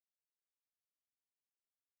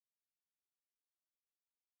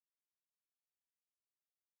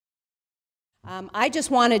I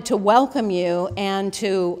just wanted to welcome you and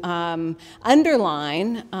to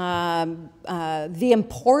underline the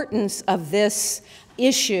importance of this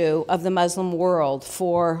issue of the Muslim world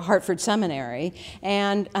for Hartford Seminary,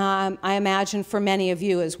 and I imagine for many of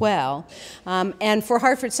you as well. And for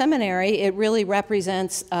Hartford Seminary, it really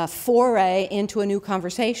represents a foray into a new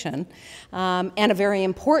conversation, and a very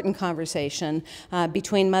important conversation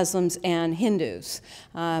between Muslims and Hindus.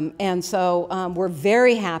 And so we're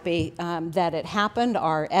very happy that it happened.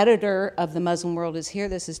 Our editor of the Muslim World is here.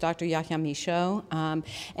 This is Dr. Yahya Michaud,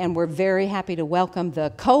 and we're very happy to welcome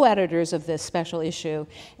the co-editors of this special issue.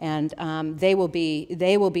 And they will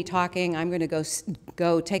be talking. I'm going to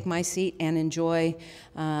go take my seat and enjoy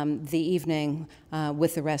the evening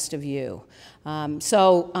with the rest of you. This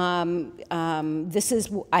is,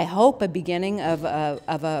 I hope, a beginning of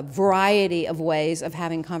a variety of ways of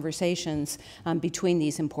having conversations between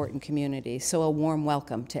these important communities. So a warm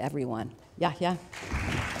welcome to everyone. Yahya.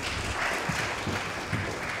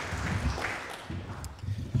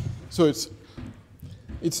 So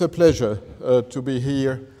it's a pleasure to be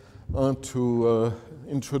here and to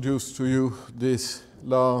introduce to you this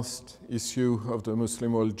last issue of the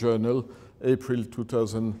Muslim World Journal, April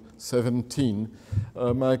 2017.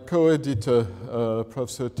 My co-editor,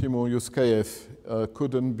 Professor Timur Yuskayev,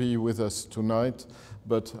 couldn't be with us tonight,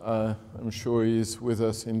 but I'm sure he is with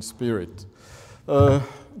us in spirit. The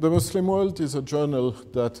Muslim World is a journal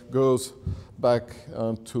that goes back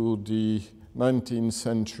to the 19th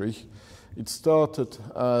century. It started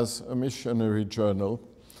as a missionary journal.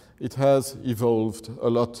 It has evolved a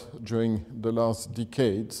lot during the last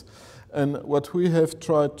decades. And what we have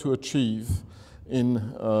tried to achieve in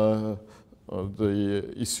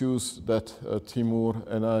the issues that Timur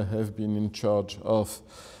and I have been in charge of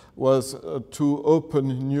was to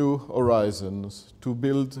open new horizons, to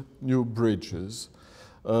build new bridges.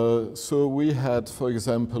 So we had, for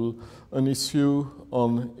example, an issue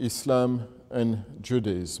on Islam and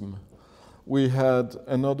Judaism. We had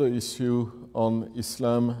another issue on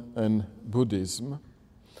Islam and Buddhism.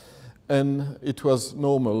 And it was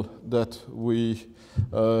normal that we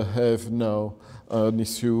have now an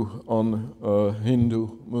issue on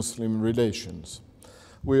Hindu-Muslim relations.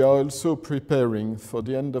 We are also preparing for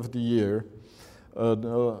the end of the year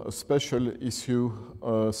a special issue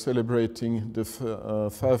celebrating the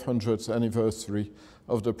 500th anniversary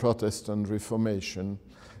of the Protestant Reformation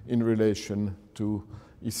in relation to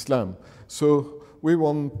Islam. So we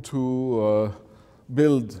want to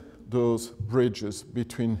build those bridges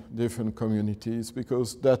between different communities,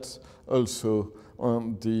 because that's also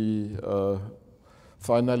the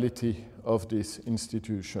finality of this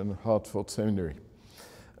institution, Hartford Seminary.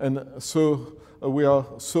 And so we are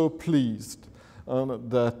so pleased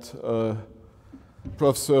that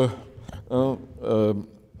Professor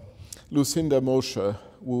Lucinda Moshe,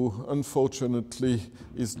 who unfortunately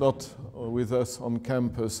is not with us on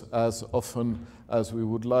campus as often as we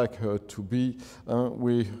would like her to be,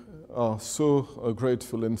 we are so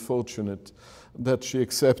grateful and fortunate that she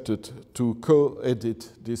accepted to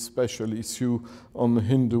co-edit this special issue on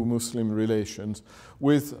Hindu-Muslim relations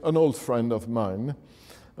with an old friend of mine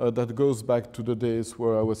that goes back to the days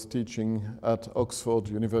where I was teaching at Oxford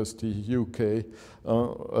University, UK,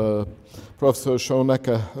 Professor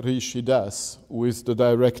Shaunaka Rishi Das, who is the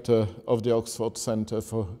director of the Oxford Center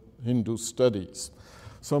for Hindu Studies.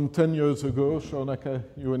 Some 10 years ago, Shaunaka,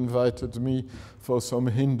 you invited me for some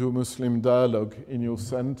Hindu-Muslim dialogue in your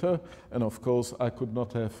center, and of course, I could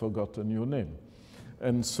not have forgotten your name.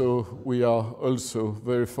 And so we are also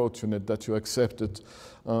very fortunate that you accepted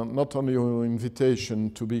not only your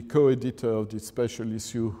invitation to be co-editor of this special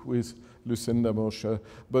issue with Lucinda Moshe,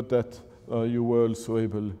 but that you were also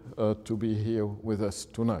able to be here with us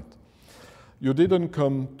tonight. You didn't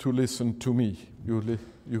come to listen to me.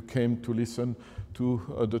 You came to listen to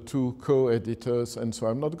the two co-editors, and so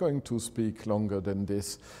I'm not going to speak longer than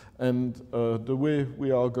this. And the way we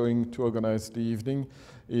are going to organize the evening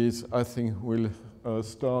is, I think we'll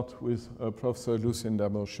start with Professor Lucinda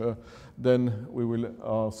Moshe, then we will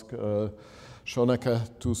ask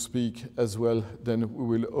Shaunaka to speak as well, then we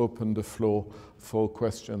will open the floor for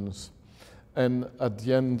questions. And at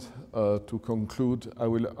the end, to conclude, I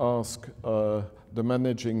will ask the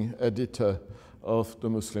managing editor of the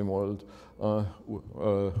Muslim World,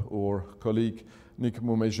 or colleague Nick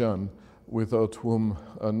Moumejan, without whom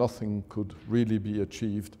nothing could really be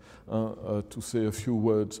achieved, to say a few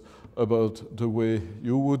words about the way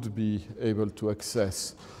you would be able to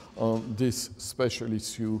access this special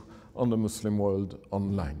issue on the Muslim World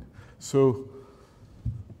online. So,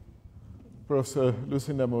 Professor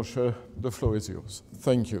Lucinda Moshe, the floor is yours.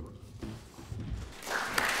 Thank you.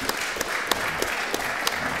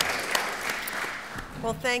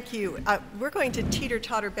 Well, thank you. We're going to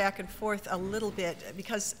teeter-totter back and forth a little bit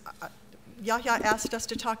because Yahya asked us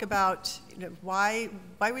to talk about why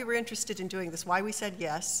we were interested in doing this, why we said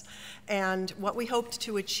yes, and what we hoped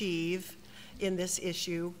to achieve in this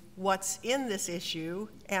issue, what's in this issue,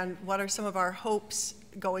 and what are some of our hopes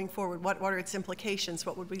going forward, what are its implications,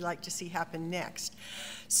 what would we like to see happen next.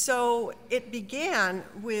 So it began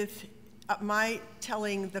with my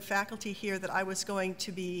telling the faculty here that I was going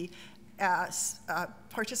to be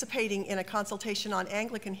participating in a consultation on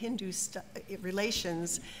Anglican-Hindu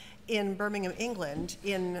relations in Birmingham, England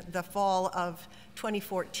in the fall of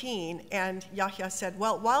 2014, and Yahya said,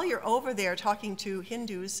 well, while you're over there talking to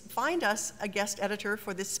Hindus, find us a guest editor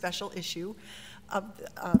for this special issue of,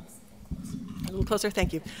 a little closer,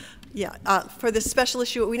 thank you. Yeah, for this special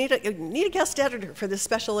issue, we need a guest editor for this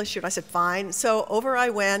special issue. And I said, fine. So over I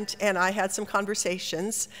went, and I had some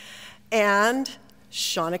conversations, and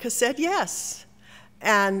Shanika said yes.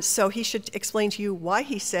 And so he should explain to you why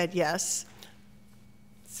he said yes.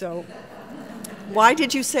 So why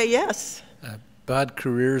did you say yes? Bad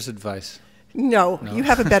careers advice. No, you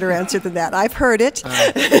have a better answer than that. I've heard it.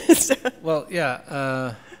 Well,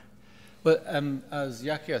 yeah. As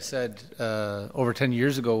Yahya said, over 10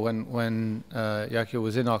 years ago when Yahya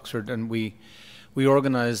was in Oxford, and we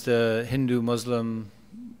organized a Hindu-Muslim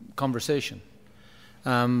conversation.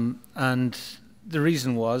 And the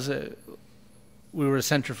reason was we were a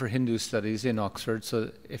center for Hindu studies in Oxford,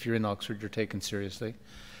 so if you're in Oxford, you're taken seriously.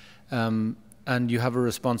 And you have a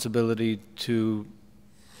responsibility to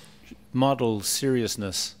model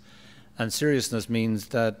seriousness. And seriousness means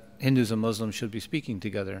that Hindus and Muslims should be speaking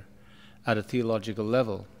together at a theological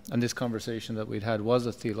level. And this conversation that we'd had was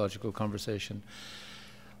a theological conversation.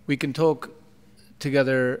 We can talk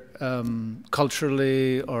together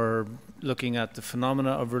culturally or looking at the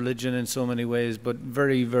phenomena of religion in so many ways, but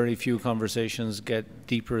very, very few conversations get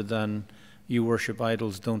deeper than you worship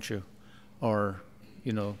idols, don't you? Or,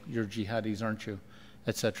 you know, you're jihadis, aren't you?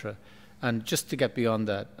 Etc. And just to get beyond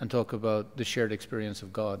that and talk about the shared experience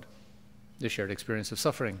of God, the shared experience of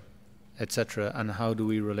suffering, etc., and how do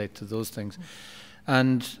we relate to those things.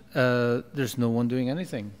 And there's no one doing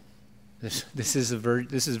anything. This is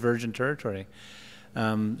virgin territory.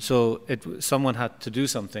 So someone had to do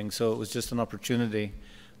something, so it was just an opportunity.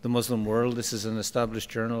 The Muslim World, this is an established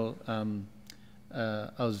journal. I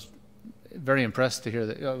was very impressed to hear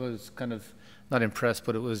that. I was kind of not impressed,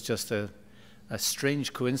 but it was just a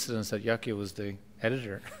strange coincidence that Yahya was the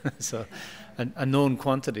editor. So a known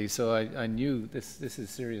quantity, so I knew this is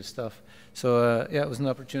serious stuff. So yeah, it was an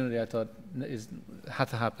opportunity I thought had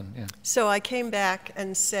to happen. Yeah. So I came back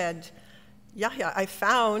and said, Yahya, I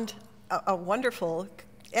found a wonderful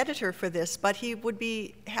editor for this, but he would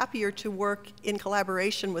be happier to work in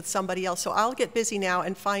collaboration with somebody else. So I'll get busy now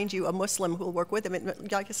and find you a Muslim who will work with him.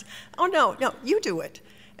 And Yahya said, oh, no, you do it.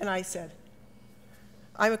 And I said,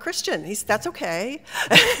 I'm a Christian. That's okay.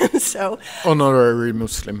 So honorary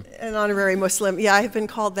Muslim. An honorary Muslim. Yeah, I have been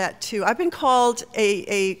called that too. I've been called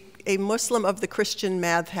a Muslim of the Christian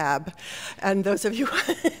madhab. And those of you,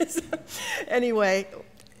 anyway,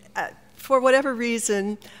 for whatever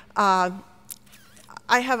reason, I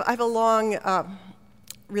have a long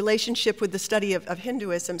relationship with the study of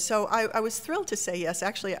Hinduism. So I was thrilled to say yes.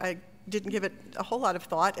 Actually, I didn't give it a whole lot of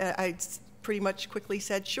thought. I pretty much quickly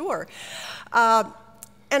said sure.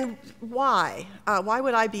 And why? Why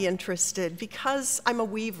would I be interested? Because I'm a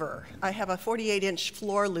weaver. I have a 48-inch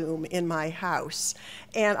floor loom in my house.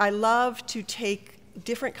 And I love to take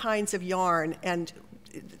different kinds of yarn and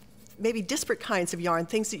maybe disparate kinds of yarn,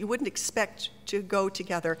 things that you wouldn't expect to go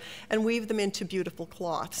together, and weave them into beautiful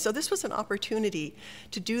cloth. So this was an opportunity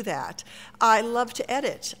to do that. I love to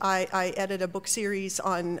edit. I edit a book series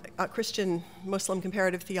on Christian Muslim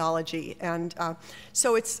comparative theology, and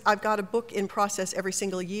so I've got a book in process every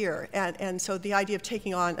single year, and so the idea of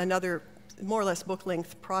taking on another more or less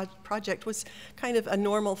book-length project was kind of a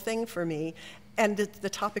normal thing for me, and the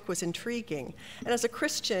topic was intriguing. And as a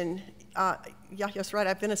Christian, Yahya's right,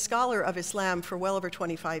 I've been a scholar of Islam for well over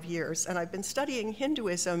 25 years, and I've been studying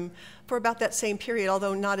Hinduism for about that same period,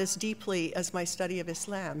 although not as deeply as my study of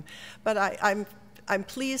Islam. But I'm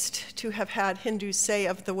pleased to have had Hindus say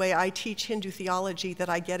of the way I teach Hindu theology that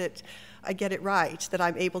I get it right, that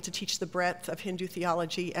I'm able to teach the breadth of Hindu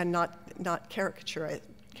theology and not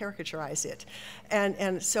caricaturize it.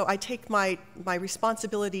 And so I take my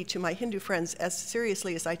responsibility to my Hindu friends as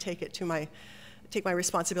seriously as I take my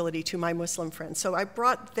responsibility to my Muslim friends. So I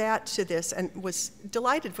brought that to this and was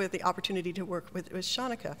delighted with the opportunity to work with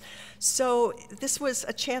Shanika. So this was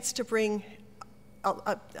a chance to bring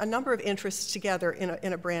a number of interests together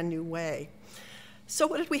in a brand new way. So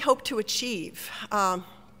what did we hope to achieve?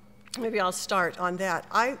 Maybe I'll start on that.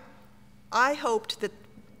 I hoped that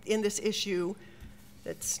in this issue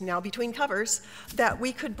that's now between covers, that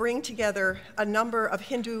we could bring together a number of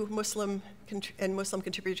Hindu, Muslim, and Muslim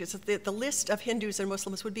contributors. The list of Hindus and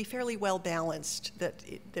Muslims would be fairly well balanced, that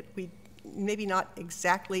we, maybe not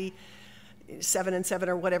exactly 7 and 7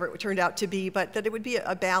 or whatever it turned out to be, but that it would be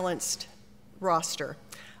a balanced roster.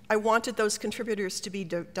 I wanted those contributors to be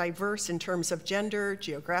diverse in terms of gender,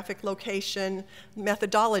 geographic location,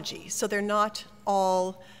 methodology. So they're not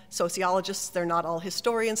all sociologists, they're not all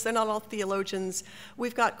historians, they're not all theologians.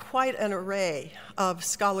 We've got quite an array of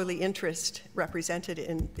scholarly interest represented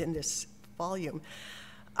in this volume.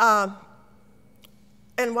 And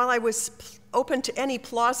while I was open to any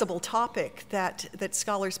plausible topic that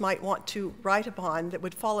scholars might want to write upon that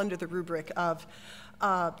would fall under the rubric of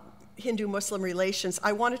Hindu-Muslim relations,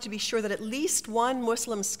 I wanted to be sure that at least one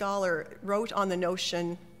Muslim scholar wrote on the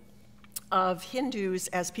notion of Hindus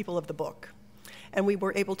as people of the book. And we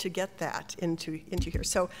were able to get that into here.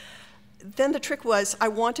 So then the trick was, I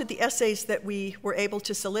wanted the essays that we were able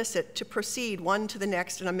to solicit to proceed one to the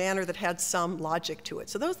next in a manner that had some logic to it.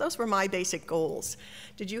 So those were my basic goals.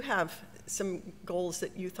 Did you have some goals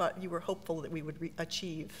that you thought you were hopeful that we would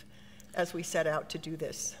achieve as we set out to do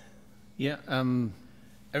this? Yeah,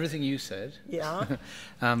 everything you said. Yeah,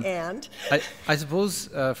 and? I suppose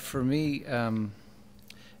for me,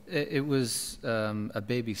 it was a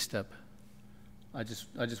baby step. I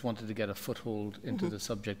just wanted to get a foothold into the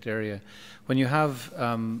subject area. When you have,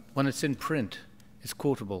 when it's in print, it's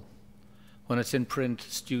quotable. When it's in print,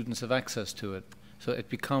 students have access to it, so it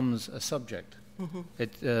becomes a subject.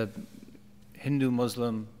 Hindu,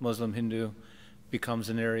 Muslim, Muslim, Hindu becomes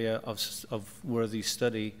an area of worthy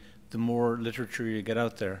study the more literature you get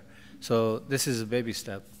out there. So this is a baby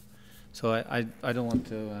step. So I don't want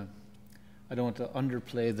to. I don't want to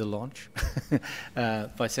underplay the launch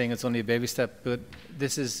by saying it's only a baby step, but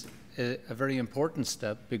this is a very important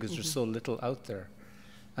step because there's so little out there.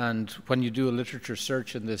 And when you do a literature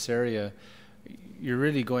search in this area, you're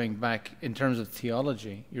really going back, in terms of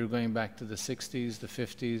theology, you're going back to the 60s, the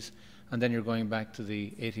 50s, and then you're going back to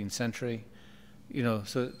the 18th century. You know,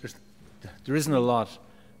 so there isn't a lot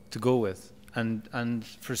to go with. And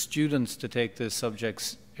for students to take this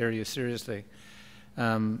subject area seriously,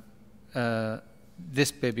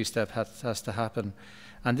 this baby step has to happen.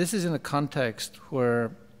 And this is in a context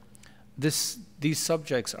where these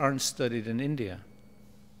subjects aren't studied in India.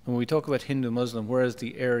 When we talk about Hindu-Muslim, whereas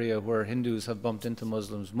the area where Hindus have bumped into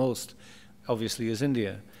Muslims most, obviously, is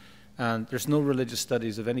India. And there's no religious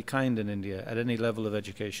studies of any kind in India at any level of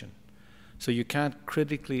education. So you can't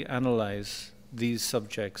critically analyze these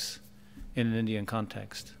subjects in an Indian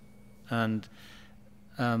context. And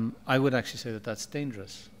I would actually say that that's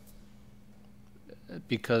dangerous,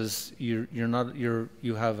 because you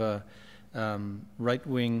have a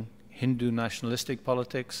right-wing Hindu nationalistic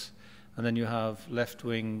politics, and then you have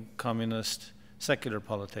left-wing communist secular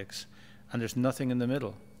politics, and there's nothing in the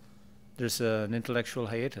middle. There's an intellectual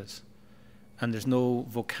hiatus, and there's no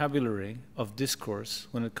vocabulary of discourse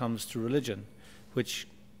when it comes to religion, which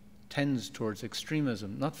tends towards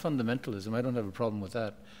extremism, not fundamentalism. I don't have a problem with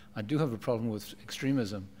that. I do have a problem with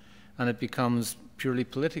extremism, and it becomes purely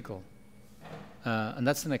political. And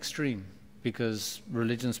that's an extreme, because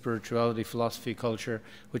religion, spirituality, philosophy, culture,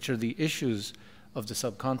 which are the issues of the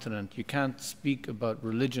subcontinent, you can't speak about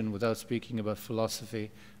religion without speaking about philosophy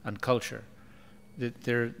and culture.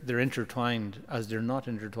 They're intertwined, as they're not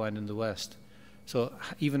intertwined in the West. So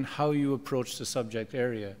even how you approach the subject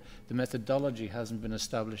area, the methodology hasn't been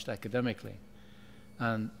established academically.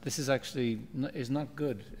 And this is actually is not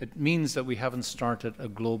good. It means that we haven't started a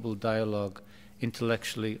global dialogue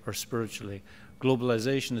intellectually or spiritually.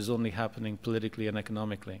 Globalization is only happening politically and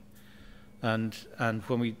economically. And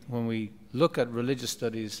when we look at religious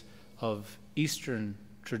studies of Eastern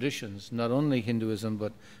traditions, not only Hinduism,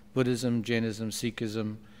 but Buddhism, Jainism,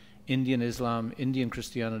 Sikhism, Indian Islam, Indian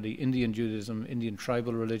Christianity, Indian Judaism, Indian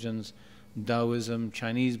tribal religions, Taoism,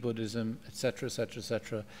 Chinese Buddhism, etc., etc.,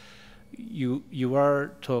 etc., you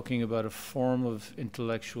are talking about a form of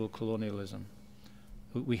intellectual colonialism.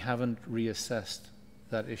 We haven't reassessed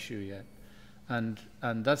that issue yet. And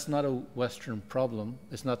that's not a Western problem.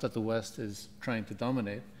 It's not that the West is trying to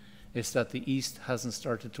dominate. It's that the East hasn't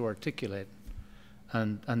started to articulate.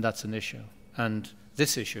 And that's an issue. And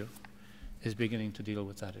this issue is beginning to deal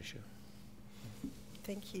with that issue.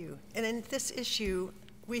 Thank you. And in this issue,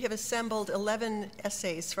 we have assembled 11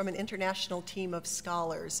 essays from an international team of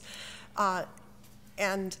scholars.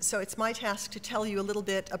 And so it's my task to tell you a little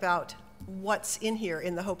bit about what's in here,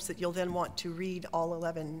 in the hopes that you'll then want to read all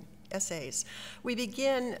 11 essays. We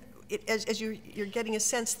begin, as you're getting a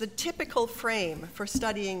sense, the typical frame for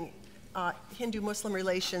studying Hindu-Muslim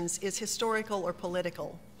relations is historical or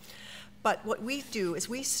political. But what we do is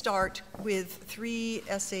we start with 3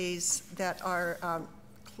 essays that are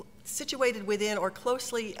situated within or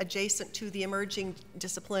closely adjacent to the emerging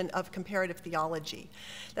discipline of comparative theology.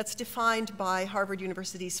 That's defined by Harvard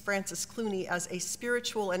University's Francis Clooney as a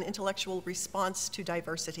spiritual and intellectual response to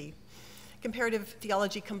diversity. Comparative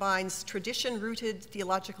theology combines tradition-rooted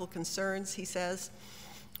theological concerns, he says,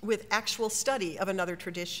 with actual study of another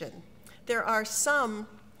tradition. There are some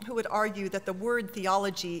who would argue that the word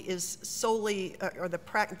theology is solely, or the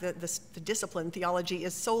discipline theology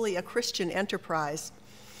is solely a Christian enterprise.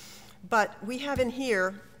 But we have in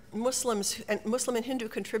here Muslim and Hindu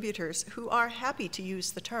contributors who are happy to use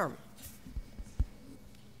the term.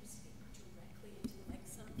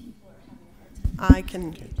 I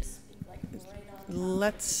can,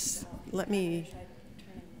 let's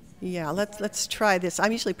try this.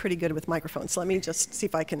 I'm usually pretty good with microphones, so let me just see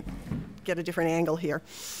if I can get a different angle here.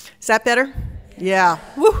 Is that better? Yeah.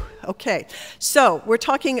 Woo. Okay. So we're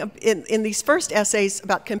talking in these first essays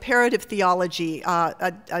about comparative theology,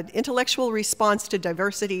 an intellectual response to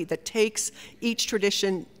diversity that takes each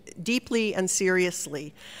tradition deeply and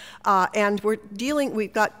seriously. And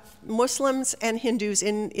we've got Muslims and Hindus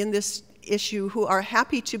in this issue who are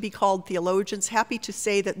happy to be called theologians, happy to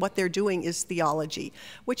say that what they're doing is theology,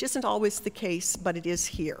 which isn't always the case, but it is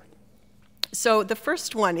here. So the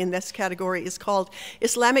first one in this category is called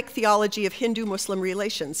Islamic Theology of Hindu-Muslim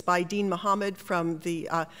Relations by Dean Mohammed from the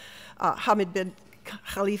Hamad bin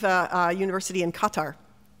Khalifa University in Qatar.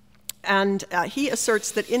 And he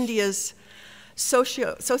asserts that India's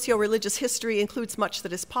socio-religious history includes much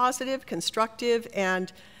that is positive, constructive,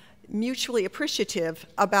 and mutually appreciative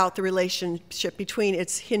about the relationship between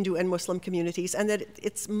its Hindu and Muslim communities, and that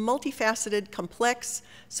its multifaceted, complex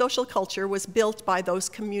social culture was built by those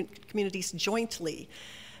communities jointly.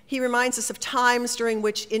 He reminds us of times during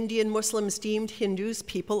which Indian Muslims deemed Hindus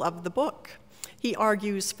people of the book. He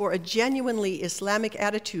argues for a genuinely Islamic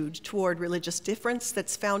attitude toward religious difference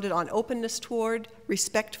that's founded on openness toward,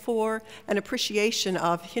 respect for, and appreciation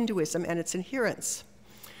of Hinduism and its adherents.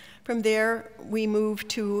 From there, we move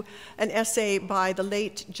to an essay by the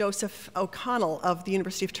late Joseph O'Connell of the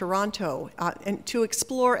University of Toronto, and to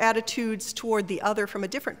explore attitudes toward the other from a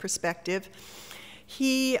different perspective.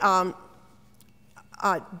 He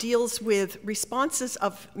deals with responses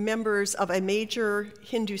of members of a major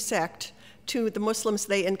Hindu sect to the Muslims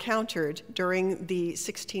they encountered during the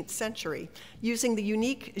 16th century, using the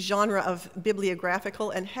unique genre of bibliographical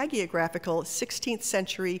and hagiographical 16th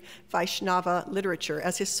century Vaishnava literature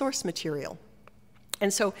as his source material.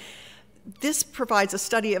 And so this provides a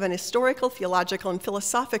study of an historical, theological, and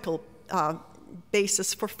philosophical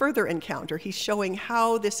basis for further encounter. He's showing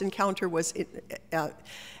how this encounter was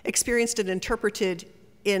experienced and interpreted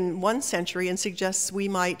in one century, and suggests we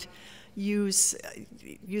might use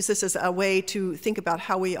this as a way to think about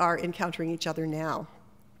how we are encountering each other now.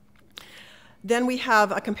 Then we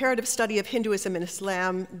have a comparative study of Hinduism and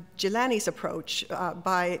Islam, Jilani's approach,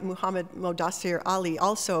 by Muhammad Modassir Ali,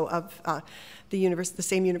 also of the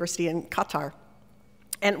same university in Qatar.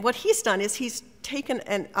 And what he's done is he's taken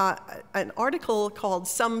an article called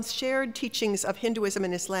Some Shared Teachings of Hinduism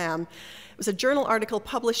and Islam. It was a journal article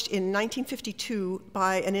published in 1952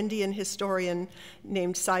 by an Indian historian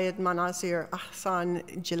named Syed Manazir Ahsan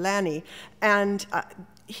Jilani. And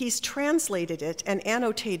he's translated it and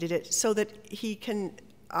annotated it so that he can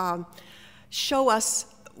show us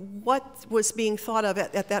what was being thought of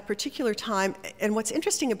at that particular time. And what's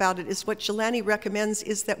interesting about it is what Jilani recommends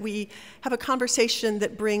is that we have a conversation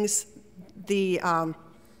that brings the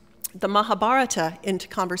Mahabharata into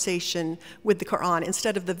conversation with the Quran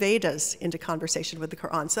instead of the Vedas into conversation with the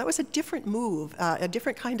Quran. So that was a different move, a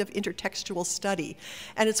different kind of intertextual study,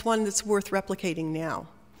 and it's one that's worth replicating now.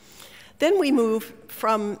 Then we move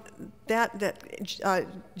from that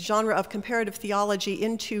genre of comparative theology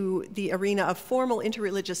into the arena of formal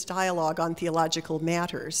interreligious dialogue on theological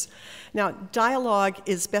matters. Now, dialogue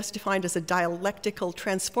is best defined as a dialectical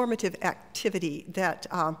transformative activity that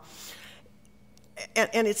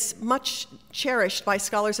and it's much cherished by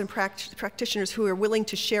scholars and practitioners who are willing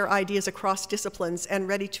to share ideas across disciplines and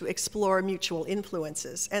ready to explore mutual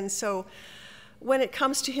influences. And so when it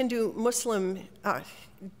comes to Hindu-Muslim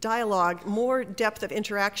dialogue, more depth of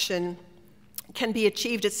interaction can be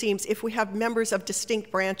achieved, it seems, if we have members of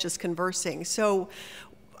distinct branches conversing. So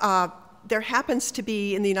there happens to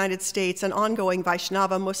be in the United States an ongoing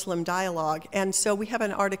Vaishnava-Muslim dialogue, and so we have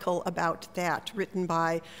an article about that written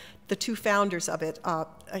by the two founders of it, a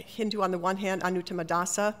Hindu on the one hand, Anuttama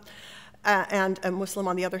Dasa, and a Muslim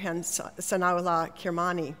on the other hand, Sanaullah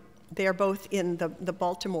Kirmani. They are both in the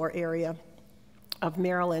Baltimore area of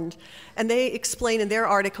Maryland, and they explain in their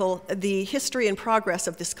article the history and progress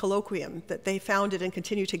of this colloquium that they founded and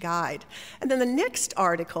continue to guide. And then the next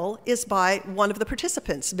article is by one of the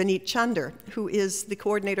participants, Vineet Chander, who is the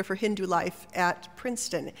coordinator for Hindu life at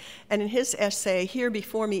Princeton. And in his essay, Here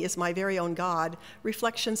Before Me is My Very Own God,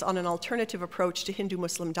 Reflections on an Alternative Approach to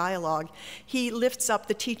Hindu-Muslim Dialogue, he lifts up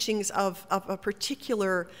the teachings of a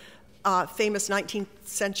particular famous 19th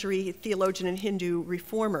century theologian and Hindu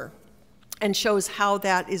reformer, and shows how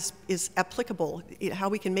that is applicable, how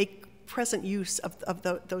we can make present use of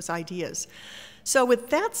those ideas. So with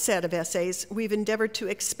that set of essays, we've endeavored to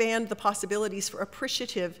expand the possibilities for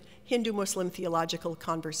appreciative Hindu-Muslim theological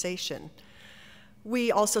conversation.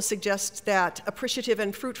 We also suggest that appreciative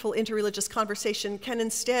and fruitful interreligious conversation can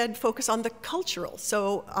instead focus on the cultural.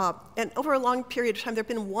 So, and over a long period of time, there have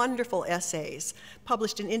been wonderful essays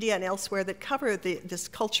published in India and elsewhere that cover this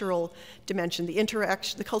cultural dimension,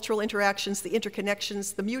 the cultural interactions, the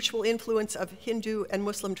interconnections, the mutual influence of Hindu and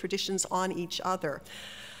Muslim traditions on each other.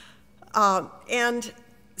 And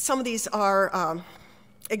some of these are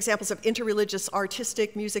examples of interreligious,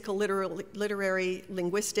 artistic, musical, literary,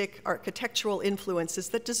 linguistic, architectural influences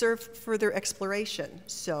that deserve further exploration.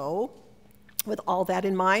 So, with all that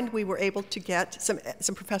in mind, we were able to get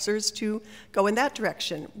some professors to go in that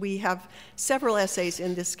direction. We have several essays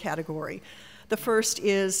in this category. The first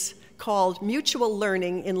is called Mutual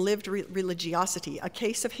Learning in Lived Religiosity, A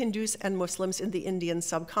Case of Hindus and Muslims in the Indian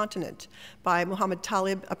Subcontinent, by Muhammad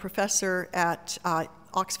Talib, a professor at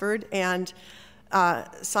Oxford, and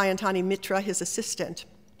Sayantani Mitra, his assistant.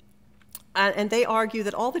 And they argue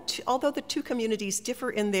that although the two communities differ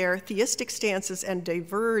in their theistic stances and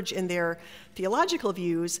diverge in their theological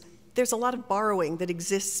views, there's a lot of borrowing that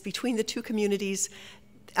exists between the two communities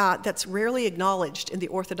that's rarely acknowledged in the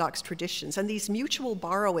Orthodox traditions. And these mutual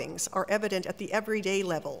borrowings are evident at the everyday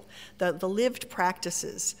level, the lived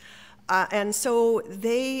practices. And so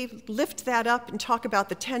they lift that up and talk about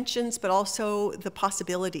the tensions, but also the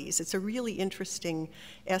possibilities. It's a really interesting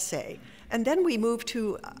essay. And then we move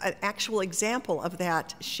to an actual example of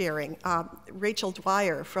that sharing. Rachel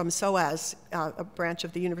Dwyer from SOAS, a branch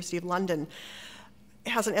of the University of London,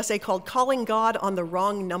 has an essay called Calling God on the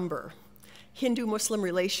Wrong Number, Hindu-Muslim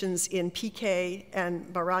Relations in PK and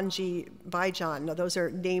Barangi Baijan. Now, those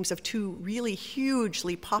are names of two really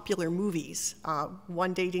hugely popular movies,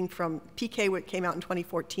 one dating from PK, which came out in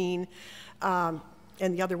 2014, and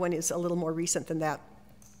the other one is a little more recent than that.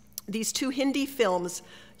 These two Hindi films,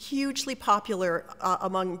 hugely popular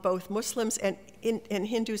among both Muslims and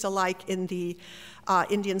Hindus alike in the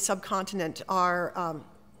Indian subcontinent, are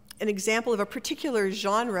an example of a particular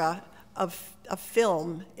genre of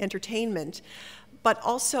film, entertainment, but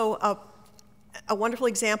also a wonderful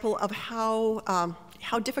example of how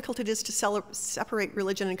difficult it is to separate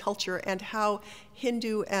religion and culture, and how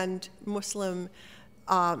Hindu and Muslim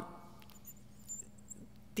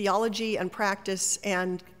theology and practice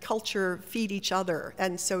and culture feed each other.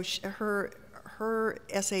 And so her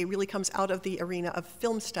essay really comes out of the arena of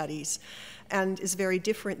film studies and is very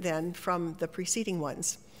different then from the preceding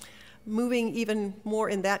ones. Moving even more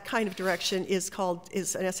in that kind of direction is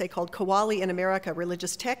an essay called Qawwali in America,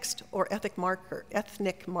 Religious Text or Ethnic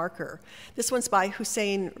Marker. This one's by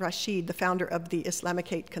Hussein Rashid, the founder of the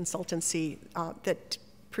Islamicate consultancy that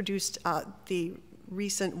produced the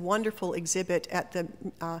recent wonderful exhibit at the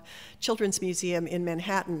Children's Museum in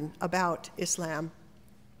Manhattan about Islam.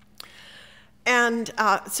 And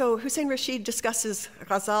so Hussein Rashid discusses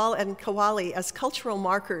Ghazal and Qawwali as cultural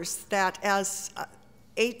markers that as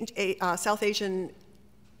South Asians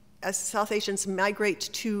migrate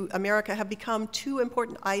to America have become two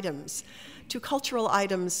important items, two cultural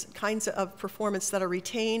items, kinds of performance that are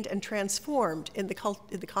retained and transformed in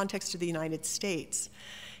the context of the United States.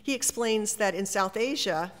 He explains that in South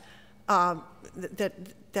Asia,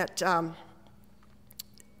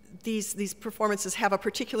 these performances have a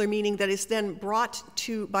particular meaning that is then brought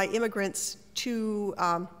by immigrants to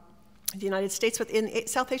the United States. But in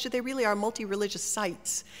South Asia, they really are multi-religious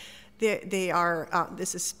sites. They are,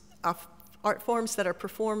 this is art forms that are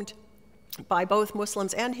performed by both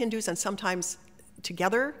Muslims and Hindus, and sometimes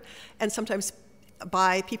together, and sometimes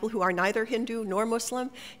by people who are neither Hindu nor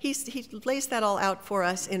Muslim. He lays that all out for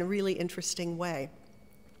us in a really interesting way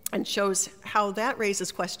and shows how that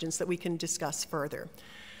raises questions that we can discuss further.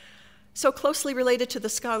 So closely related to the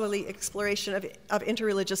scholarly exploration of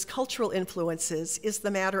interreligious cultural influences is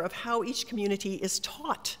the matter of how each community is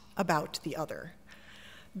taught about the other.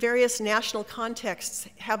 Various national contexts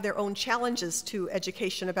have their own challenges to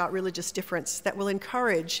education about religious difference that will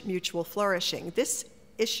encourage mutual flourishing. This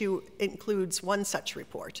issue includes one such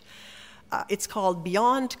report. It's called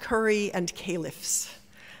Beyond Curry and Caliphs: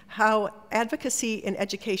 How Advocacy in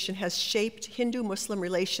Education Has Shaped Hindu-Muslim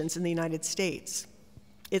Relations in the United States.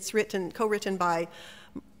 It's co-written by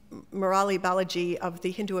Murali Balaji of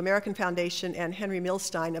the Hindu American Foundation and Henry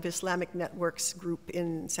Milstein of Islamic Networks Group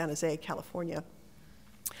in San Jose, California.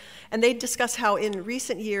 And they discuss how in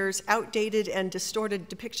recent years, outdated and distorted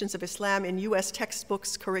depictions of Islam in US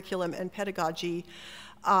textbooks, curriculum, and pedagogy,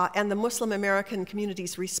 and the Muslim American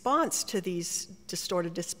community's response to these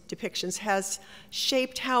distorted depictions has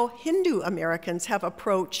shaped how Hindu Americans have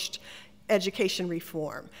approached education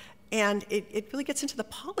reform. And it really gets into the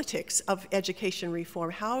politics of education reform.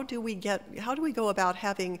 How do we go about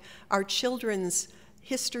having our children's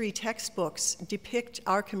history textbooks depict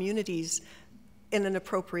our communities in an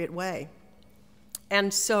appropriate way?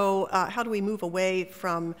 And so how do we move away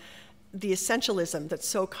from the essentialism that's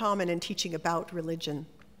so common in teaching about religion?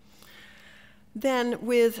 Then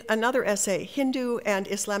with another essay, Hindu and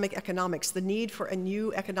Islamic Economics, the Need for a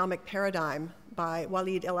New Economic Paradigm, by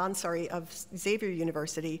Walid El-Ansari of Xavier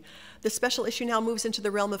University, the special issue now moves into the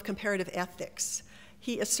realm of comparative ethics.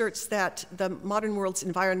 He asserts that the modern world's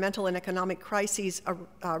environmental and economic crises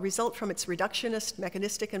result from its reductionist,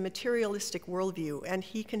 mechanistic, and materialistic worldview, and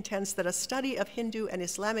he contends that a study of Hindu and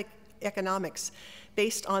Islamic economics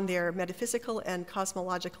based on their metaphysical and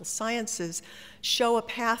cosmological sciences show a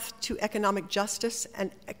path to economic justice and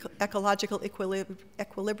ecological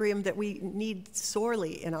equilibrium that we need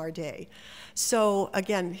sorely in our day. So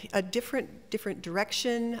again, a different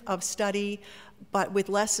direction of study, but with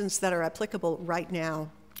lessons that are applicable right now.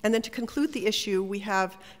 And then to conclude the issue, we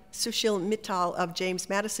have Sushil Mittal of James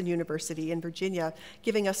Madison University in Virginia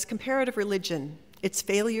giving us Comparative Religion, Its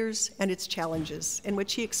Failures and Its Challenges, in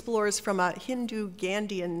which he explores from a Hindu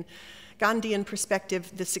Gandhian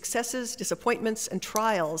perspective the successes, disappointments, and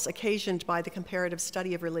trials occasioned by the comparative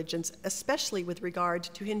study of religions, especially with regard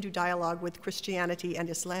to Hindu dialogue with Christianity and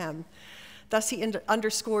Islam. Thus, he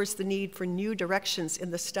underscores the need for new directions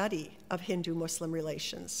in the study of Hindu-Muslim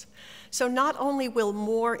relations. So not only will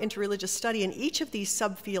more interreligious study in each of these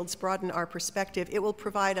subfields broaden our perspective, it will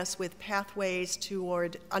provide us with pathways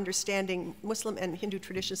toward understanding Muslim and Hindu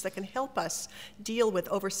traditions that can help us deal with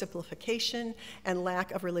oversimplification and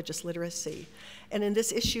lack of religious literacy. And in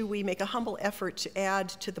this issue, we make a humble effort to add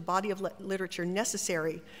to the body of literature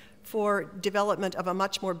necessary for development of a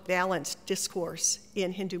much more balanced discourse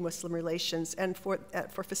in Hindu-Muslim relations and for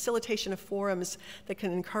facilitation of forums that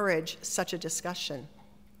can encourage such a discussion.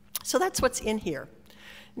 So that's what's in here.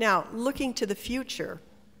 Now, looking to the future,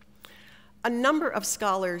 a number of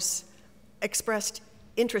scholars expressed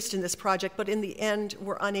interest in this project, but in the end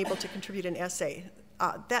were unable to contribute an essay.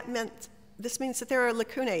 This means that there are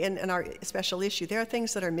lacunae in our special issue. There are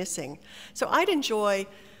things that are missing. So I'd enjoy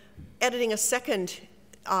editing a second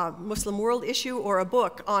Muslim World issue or a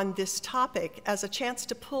book on this topic as a chance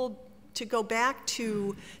to go back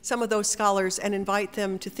to some of those scholars and invite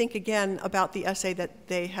them to think again about the essay that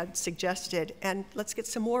they had suggested. And let's get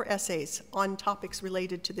some more essays on topics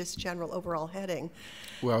related to this general overall heading.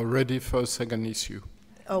 We are ready for a second issue.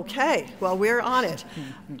 Okay, well, we're on it.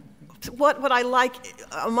 What I like,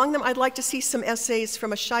 among them, I'd like to see some essays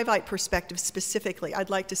from a Shaivite perspective specifically. I'd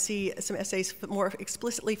like to see some essays more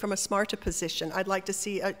explicitly from a Smarta position. I'd like to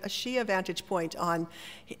see a Shia vantage point on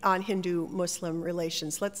Hindu-Muslim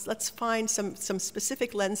relations. Let's find some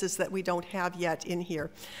specific lenses that we don't have yet in here.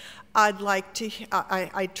 I'd like to,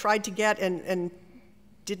 I tried to get and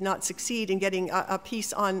did not succeed in getting a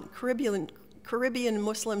piece on Caribbean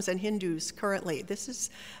Muslims and Hindus currently. This is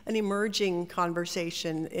an emerging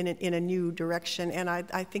conversation in a new direction, and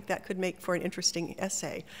I think that could make for an interesting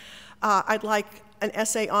essay. I'd like an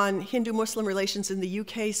essay on Hindu-Muslim relations in the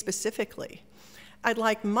UK specifically. I'd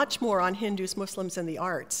like much more on Hindus, Muslims, and the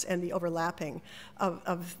arts and the overlapping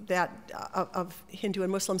of Hindu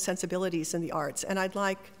and Muslim sensibilities in the arts. And I'd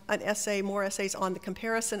like an essay, more essays on the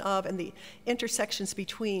comparison of and the intersections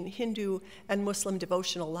between Hindu and Muslim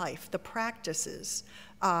devotional life, the practices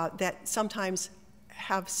that sometimes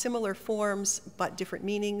have similar forms but different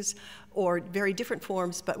meanings, or very different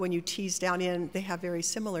forms, but when you tease down in, they have very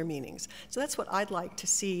similar meanings. So that's what I'd like to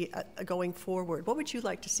see going forward. What would you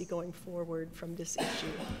like to see going forward from this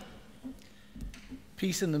issue?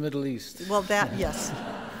 Peace in the Middle East. Well, that, yes.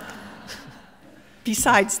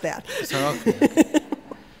 Besides that. So, okay.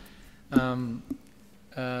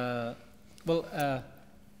 All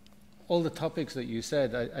the topics that you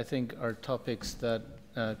said, I think, are topics that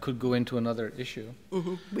could go into another issue.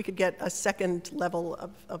 Mm-hmm. We could get a second level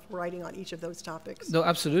of writing on each of those topics. No,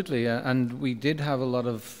 absolutely. And we did have a lot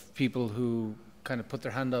of people who kind of put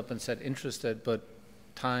their hand up and said interested, but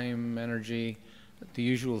time, energy, the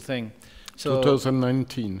usual thing. So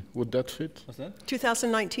 2019, would that fit? What's that?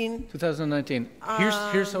 2019? 2019.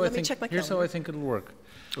 Here's how I think it'll work.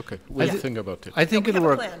 Okay, we'll think about it. I think we it'll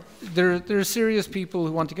have a work. plan. There are serious people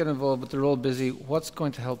who want to get involved, but they're all busy. What's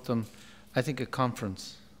going to help them? I think a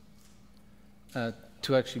conference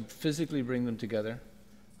to actually physically bring them together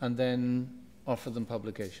and then offer them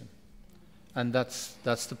publication. And that's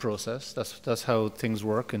the process. That's how things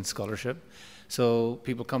work in scholarship. So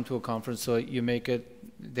people come to a conference, so you make it,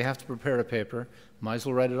 they have to prepare a paper, might as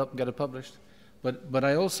well write it up and get it published. But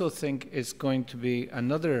I also think it's going to be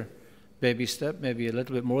another baby step, maybe a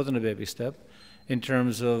little bit more than a baby step, in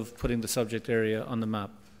terms of putting the subject area on the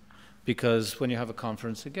map. Because when you have a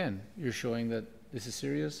conference, again, you're showing that this is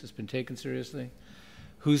serious, it's been taken seriously.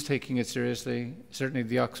 Who's taking it seriously? Certainly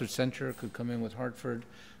the Oxford Centre could come in with Hartford.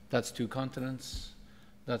 That's 2 continents,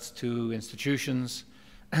 that's 2 institutions.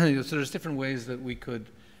 So there's different ways that we could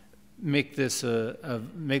make this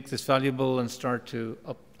valuable and start to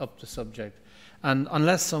up the subject. And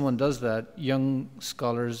unless someone does that, young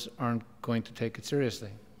scholars aren't going to take it seriously.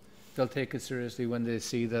 They'll take it seriously when they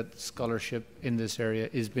see that scholarship in this area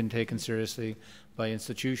is being taken seriously by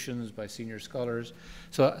institutions, by senior scholars.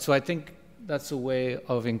 So I think that's a way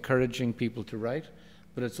of encouraging people to write,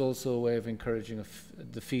 but it's also a way of encouraging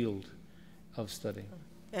the field of study.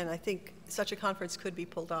 And I think such a conference could be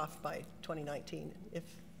pulled off by 2019 if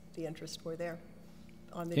the interest were there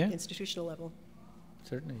on the institutional level.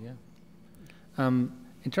 Certainly, yeah. In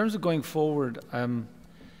terms of going forward,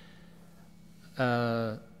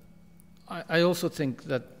 I also think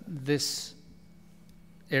that this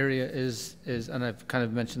area is, and I've kind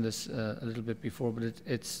of mentioned this a little bit before, but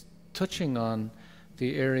it's touching on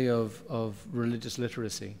the area of religious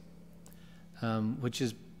literacy, which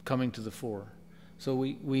is coming to the fore. So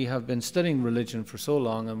we have been studying religion for so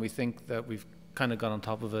long, and we think that we've kind of got on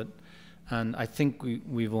top of it, and I think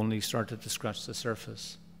we've only started to scratch the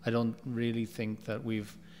surface. I don't really think that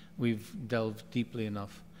we've delved deeply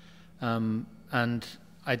enough. And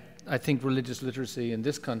I think religious literacy in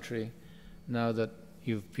this country, now that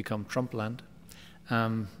you've become Trump land,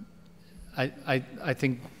 I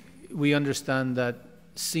think we understand that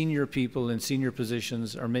senior people in senior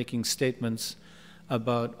positions are making statements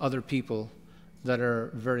about other people that are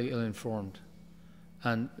very ill-informed.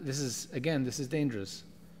 And this is dangerous.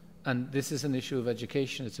 And this is an issue of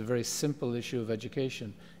education. It's a very simple issue of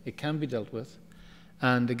education. It can be dealt with.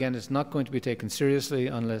 And again, it's not going to be taken seriously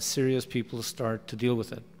unless serious people start to deal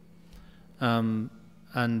with it.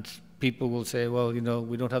 And people will say, well, you know,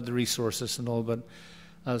 we don't have the resources and all, but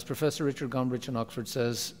as Professor Richard Gombrich in Oxford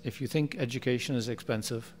says, if you think education is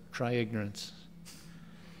expensive, try ignorance.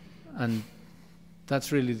 And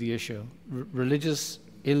that's really the issue. Religious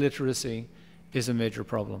illiteracy is a major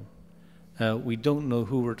problem. We don't know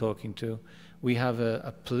who we're talking to. We have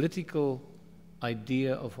a political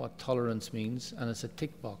idea of what tolerance means, and it's a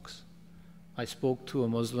tick box. I spoke to a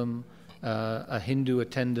Muslim, a Hindu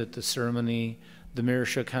attended the ceremony, the mayor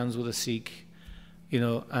shook hands with a Sikh, you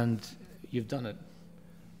know, and you've done it.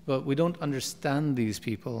 But we don't understand these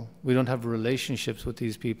people. We don't have relationships with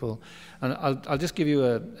these people. And I'll just give you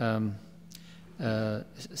a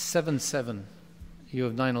 7/7. You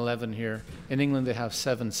have 9/11 here. In England, they have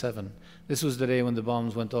 7/7. This was the day when the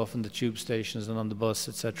bombs went off in the tube stations and on the bus,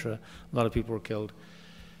 etc. A lot of people were killed.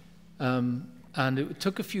 And it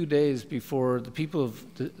took a few days before the people of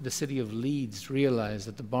the city of Leeds realized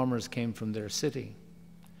that the bombers came from their city.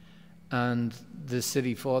 And the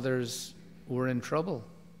city fathers were in trouble.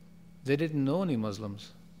 They didn't know any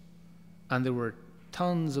Muslims. And there were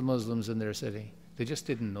tons of Muslims in their city. They just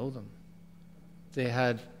didn't know them. They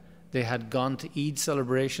had gone to Eid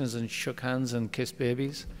celebrations and shook hands and kissed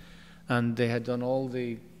babies. And they had done all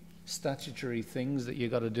the statutory things that you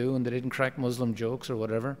got to do, and they didn't crack Muslim jokes or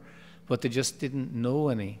whatever, but they just didn't know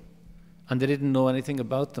any. And they didn't know anything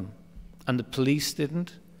about them. And the police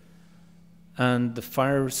didn't, and the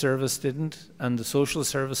fire service didn't, and the social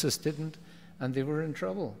services didn't, and they were in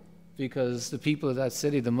trouble because the people of that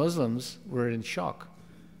city, the Muslims, were in shock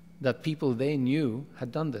that people they knew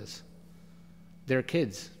had done this. Their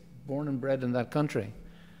kids, born and bred in that country.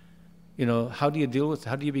 You know, how do you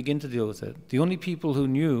begin to deal with it? The only people who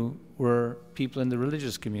knew were people in the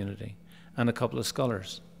religious community and a couple of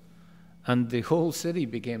scholars. And the whole city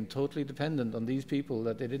became totally dependent on these people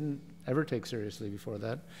that they didn't ever take seriously before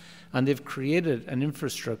that. And they've created an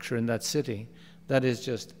infrastructure in that city that is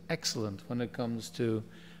just excellent when it comes to,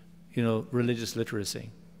 religious literacy.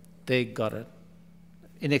 They got it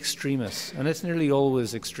in extremis, and it's nearly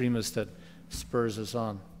always extremists that spurs us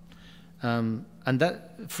on. And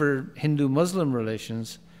that, for Hindu-Muslim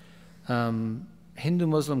relations,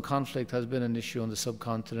 Hindu-Muslim conflict has been an issue on the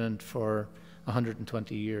subcontinent for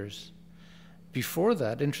 120 years. Before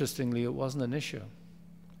that, interestingly, it wasn't an issue.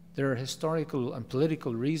 There are historical and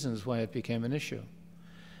political reasons why it became an issue.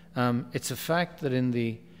 It's a fact that in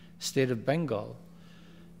the state of Bengal,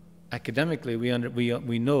 academically,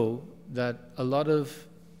 we know that a lot of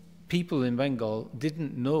people in Bengal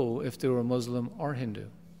didn't know if they were Muslim or Hindu.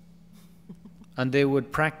 And they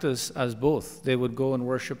would practice as both. They would go and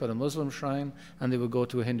worship at a Muslim shrine, and they would go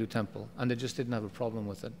to a Hindu temple, and they just didn't have a problem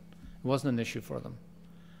with it. It wasn't an issue for them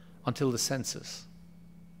until the census.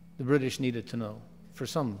 The British needed to know for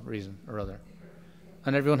some reason or other.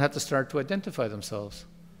 And everyone had to start to identify themselves.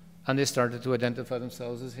 And they started to identify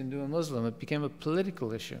themselves as Hindu and Muslim. It became a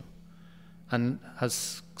political issue and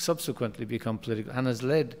has subsequently become political and has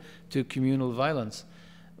led to communal violence.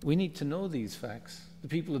 We need to know these facts. The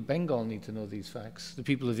people of Bengal need to know these facts. The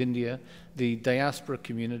people of India, the diaspora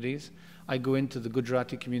communities. I go into the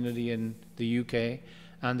Gujarati community in the UK,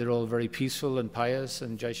 and they're all very peaceful and pious,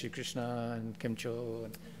 and Jai Shri Krishna and Kemcho,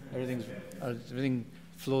 and everything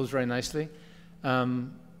flows very nicely,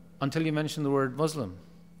 until you mention the word Muslim.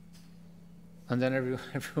 And then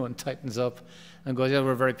everyone tightens up and goes, yeah,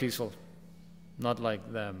 we're very peaceful. Not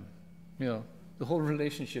like them. The whole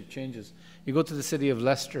relationship changes. You go to the city of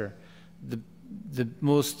Leicester, the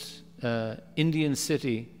most Indian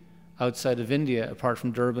city outside of India, apart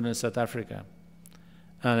from Durban and South Africa.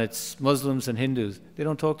 And it's Muslims and Hindus. They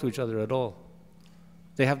don't talk to each other at all.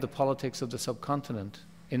 They have the politics of the subcontinent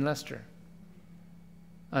in Leicester.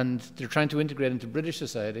 And they're trying to integrate into British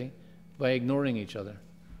society by ignoring each other.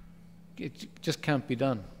 It just can't be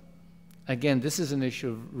done. Again, this is an issue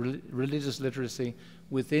of religious literacy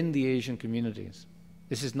within the Asian communities.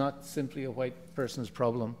 This is not simply a white person's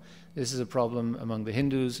problem. This is a problem among the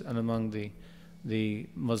Hindus and among the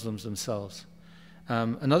Muslims themselves.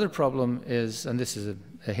 Another problem is, and this is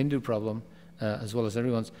a Hindu problem as well as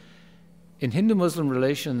everyone's, in Hindu-Muslim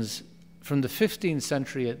relations, from the 15th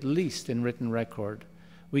century at least in written record,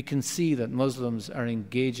 we can see that Muslims are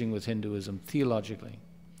engaging with Hinduism theologically.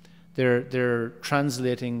 They're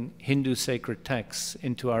translating Hindu sacred texts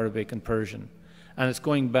into Arabic and Persian, and it's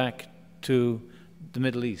going back to the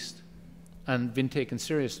Middle East and been taken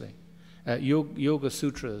seriously. Yoga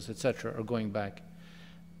sutras, etc., are going back.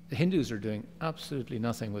 The Hindus are doing absolutely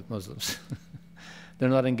nothing with Muslims. They're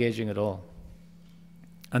not engaging at all.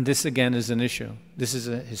 And this, again, is an issue. This is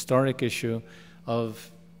a historic issue of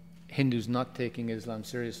Hindus not taking Islam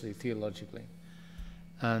seriously theologically.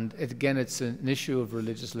 And again, it's an issue of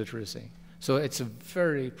religious literacy. So it's a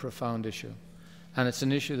very profound issue. And it's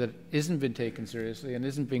an issue that isn't been taken seriously and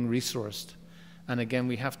isn't being resourced. And again,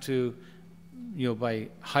 we have to, by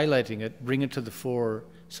highlighting it, bring it to the fore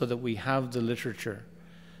so that we have the literature.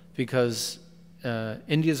 Because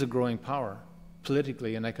India is a growing power,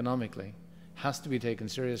 politically and economically, has to be taken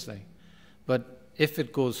seriously. But if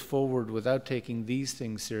it goes forward without taking these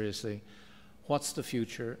things seriously, what's the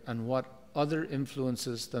future, and what other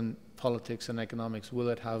influences than politics and economics will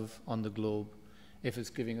it have on the globe if it's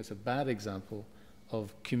giving us a bad example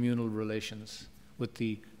of communal relations with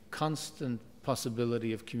the constant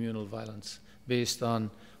possibility of communal violence based on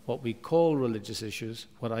what we call religious issues,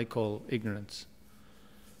 what I call ignorance.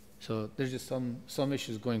 So there's just some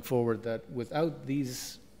issues going forward that without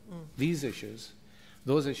these issues,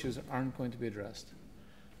 those issues aren't going to be addressed.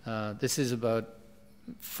 This is about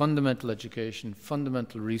fundamental education,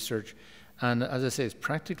 fundamental research, and as I say, it's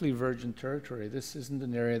practically virgin territory. This isn't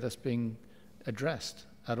an area that's being addressed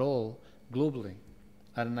at all globally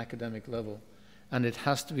at an academic level. And it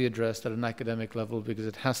has to be addressed at an academic level because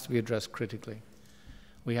it has to be addressed critically.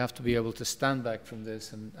 We have to be able to stand back from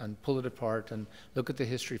this and pull it apart and look at the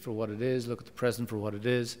history for what it is, look at the present for what it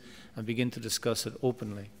is, and begin to discuss it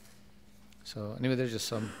openly. So anyway, there's just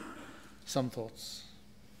some thoughts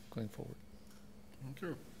going forward. Thank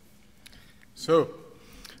you. So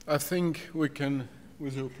I think we can,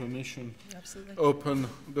 with your permission, Absolutely. open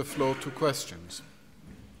the floor to questions.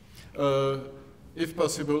 If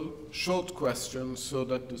possible, short questions so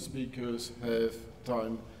that the speakers have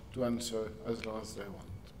time to answer as long as they want.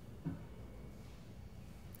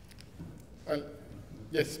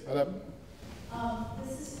 Yes, madam.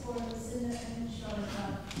 This is for Lucinda and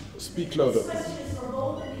Shauna. Speak louder. This question is for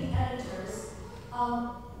both of the editors.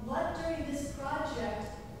 what during this project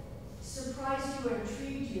surprised you or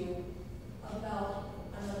intrigued you about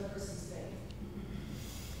another person's faith?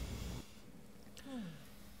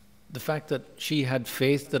 The fact that she had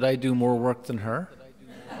faith that I do more work than her.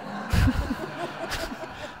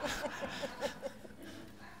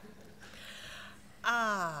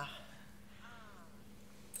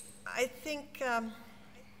 I think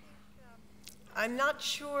I'm not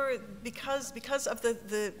sure because of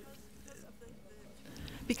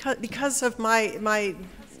because of my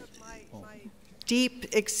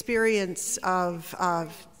deep experience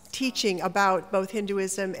of teaching about both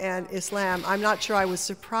Hinduism and Islam. I'm not sure I was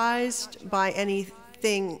surprised by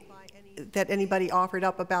anything that anybody offered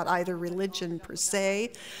up about either religion per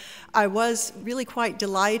se. I was really quite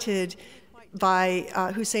delighted by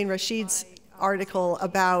Hussein Rashid's article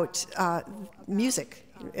about music.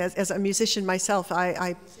 As a musician myself,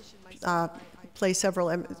 I play several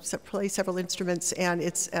instruments, and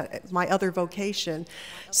it's my other vocation.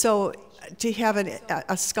 So to have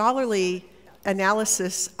a scholarly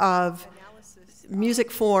analysis of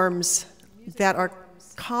music forms that are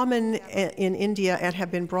common in India and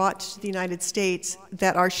have been brought to the United States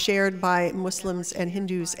that are shared by Muslims and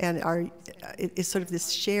Hindus and is sort of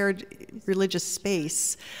this shared religious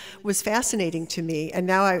space was fascinating to me. And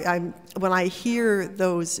now when I hear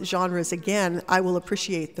those genres again, I will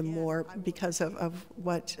appreciate them more because of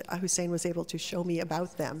what Hussein was able to show me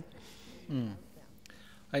about them.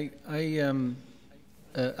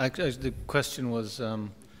 Actually, the question was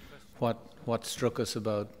what struck us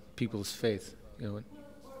about people's faith. You know,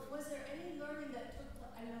 Was there any learning that took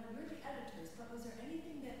place? I know we're the editors, but was there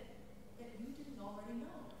anything that you didn't already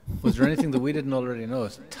know? Was there anything that we didn't already know?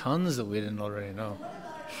 Tons that we didn't already know. What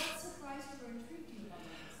about it? What surprised you or intrigued you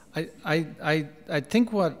about this? I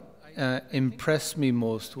think what impressed me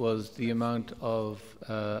most was the amount of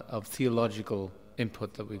theological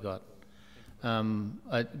input that we got,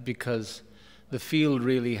 because the field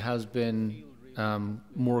really has been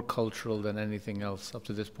more cultural than anything else up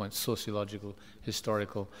to this point, sociological,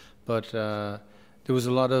 historical, but there was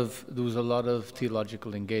a lot of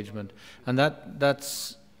theological engagement, and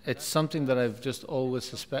it's something that I've just always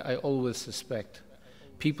suspect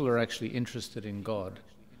people are actually interested in God,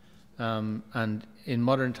 and in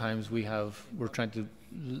modern times we're trying to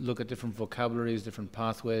look at different vocabularies, different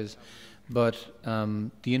pathways, but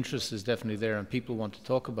the interest is definitely there, and people want to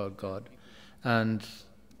talk about God, and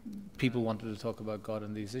people wanted to talk about God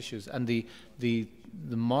and these issues, and the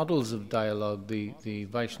models of dialogue, the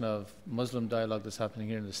Vaishnav Muslim dialogue that's happening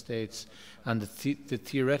here in the States, and the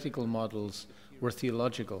theoretical models were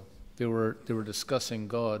theological. They were discussing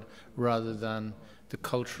God rather than the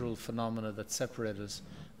cultural phenomena that separate us,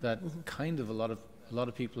 that kind of a lot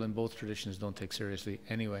of people in both traditions don't take seriously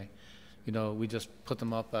anyway. You know, we just put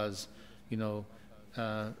them up as, you know,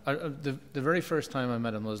 the very first time I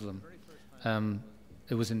met a Muslim,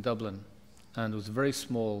 it was in Dublin, and it was a very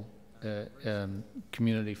small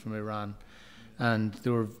community from Iran, and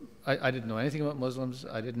I didn't know anything about Muslims.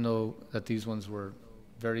 I didn't know that these ones were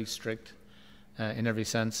very strict in every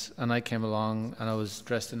sense, and I came along and I was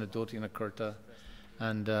dressed in a dhoti and a kurta,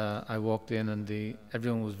 and I walked in, and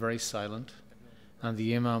everyone was very silent, and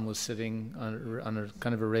the imam was sitting on a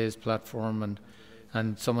kind of a raised platform,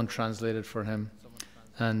 and someone translated for him,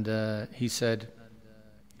 and he said,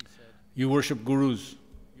 "You worship gurus."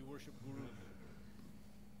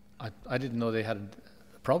 I didn't know they had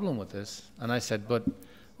a problem with this, and I said, "But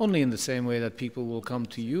only in the same way that people will come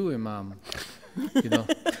to you, Imam," you know.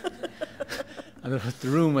 And the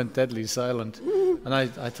room went deadly silent, and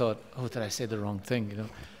I thought, "Oh, did I say the wrong thing?" You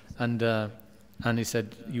know, and he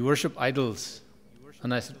said, "You worship idols,"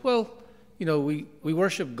 and I said, "Well, you know, we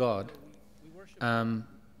worship God, and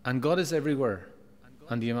God is everywhere."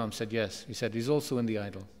 And the Imam said, "Yes." He said, "He's also in the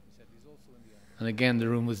idol." And again, the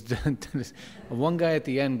room was dead. One guy at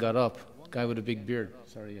the end got up, guy with a big beard,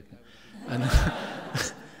 sorry, and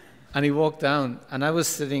and he walked down, and I was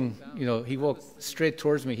sitting, you know, he walked straight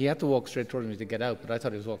towards me. He had to walk straight towards me to get out, but I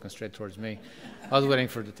thought he was walking straight towards me. I was waiting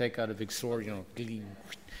for him to take out a big sword, you know,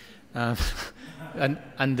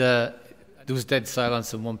 and there was dead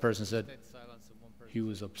silence, and one person said, "He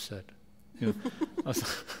was upset." You know,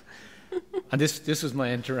 and this was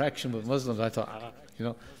my interaction with Muslims. I thought, you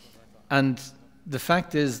know, and the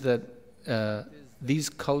fact is that these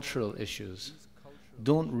cultural issues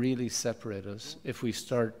don't really separate us if we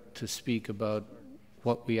start to speak about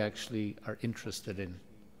what we actually are interested in.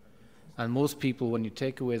 And most people, when you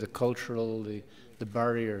take away the cultural, the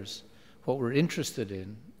barriers, what we're interested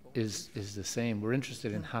in is the same. We're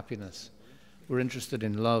interested in happiness. We're interested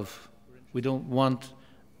in love. We don't want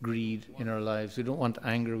greed in our lives. We don't want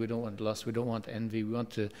anger. We don't want lust. We don't want envy. We want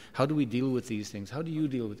to. How do we deal with these things? How do you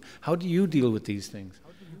deal with these things?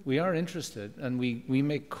 We are interested, and we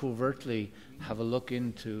may covertly have a look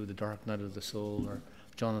into the dark night of the soul, or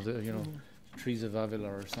John of the Trees of Avila,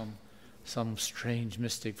 or some strange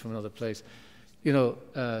mystic from another place,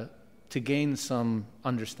 to gain some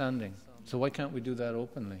understanding. So why can't we do that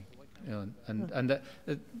openly?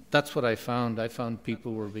 That's what I found. I found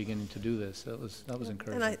people were beginning to do this. That was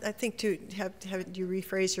encouraging. And I think to have you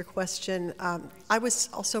rephrase your question, I was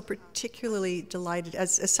also particularly delighted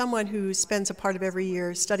as someone who spends a part of every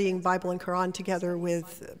year studying Bible and Quran together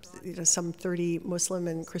with some 30 Muslim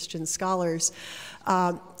and Christian scholars,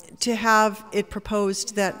 to have it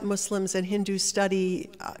proposed that Muslims and Hindus study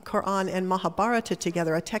Quran and Mahabharata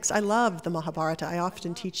together, a text. I love the Mahabharata. I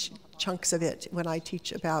often teach chunks of it when I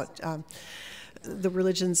teach about the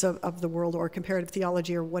religions of the world, or comparative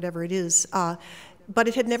theology, or whatever it is. But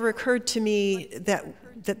it had never occurred to me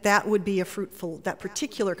that would be a fruitful, that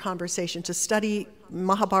particular conversation, to study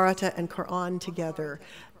Mahabharata and Quran together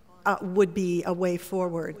would be a way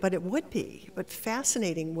forward. But it would be, but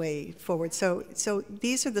fascinating way forward. So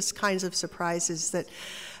these are the kinds of surprises that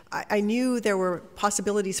I knew there were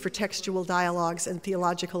possibilities for textual dialogues and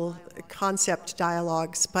theological concept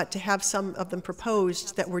dialogues, but to have some of them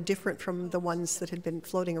proposed that were different from the ones that had been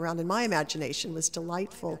floating around in my imagination was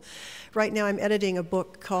delightful. Right now I'm editing a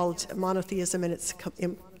book called Monotheism and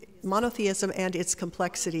Its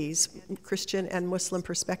Complexities, Christian and Muslim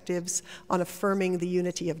Perspectives on Affirming the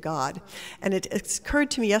Unity of God. And it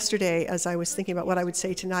occurred to me yesterday as I was thinking about what I would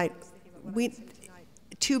say tonight,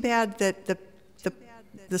 too bad that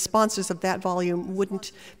the sponsors of that volume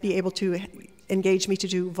wouldn't be able to engage me to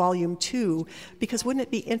do volume 2, because wouldn't it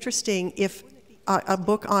be interesting if a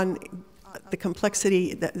book on the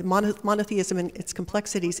complexity, monotheism and its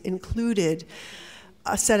complexities, included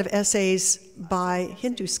a set of essays by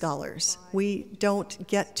Hindu scholars? We don't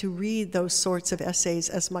get to read those sorts of essays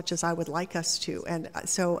as much as I would like us to, and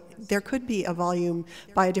so there could be a volume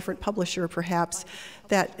by a different publisher perhaps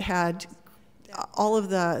that had all of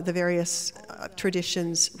the various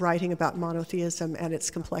traditions writing about monotheism and its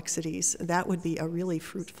complexities. That would be a really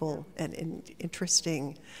fruitful and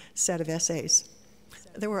interesting set of essays.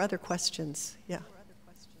 There were other questions, yeah.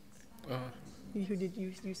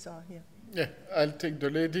 You saw, yeah. Yeah, I'll take the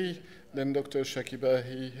lady, then Dr.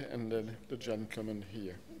 Shakibahi, and then the gentleman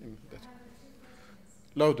here.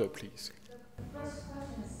 Louder, please. The first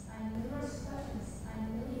question is, I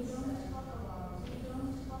know you don't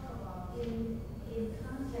talk about in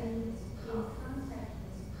context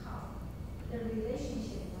with power, the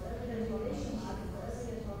relationship, whatever you're talking about,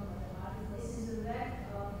 this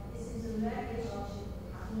is a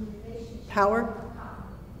relationship. Power?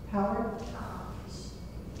 Power?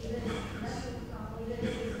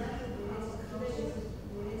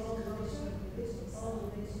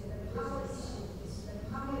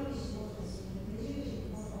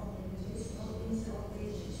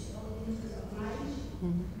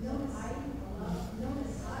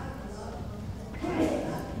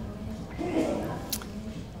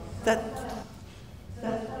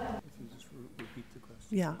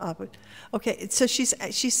 Okay, so she's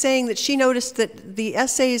saying that she noticed that the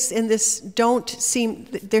essays in this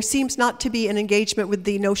there seems not to be an engagement with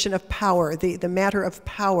the notion of power, the matter of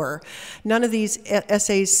power. None of these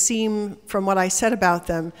essays seem, from what I said about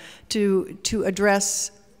them, to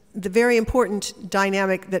address the very important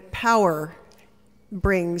dynamic that power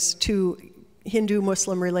brings to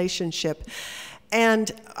Hindu-Muslim relationship.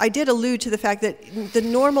 And I did allude to the fact that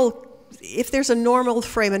if there's a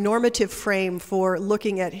normative frame for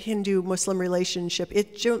looking at Hindu-Muslim relationship,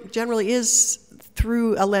 it generally is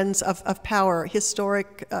through a lens of power, as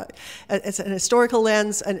an historical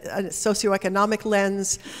lens, a socioeconomic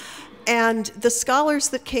lens. And the scholars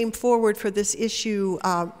that came forward for this issue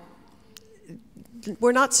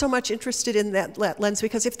we're not so much interested in that lens,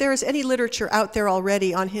 because if there is any literature out there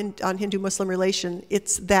already on Hindu-Muslim relation,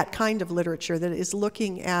 it's that kind of literature that is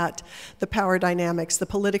looking at the power dynamics, the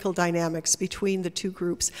political dynamics between the two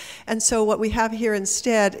groups. And so what we have here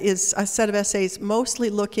instead is a set of essays mostly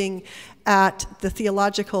looking at the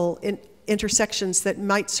theological intersections that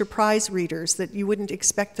might surprise readers, that you wouldn't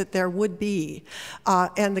expect that there would be,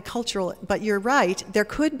 and the cultural. But you're right, there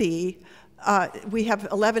could be. We have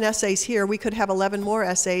 11 essays here. We could have 11 more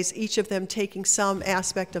essays, each of them taking some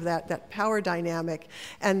aspect of that power dynamic,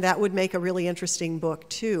 and that would make a really interesting book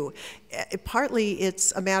too. Partly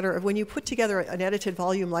it's a matter of when you put together an edited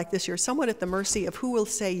volume like this, you're somewhat at the mercy of who will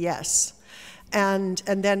say yes. and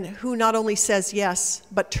then who not only says yes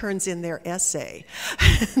but turns in their essay.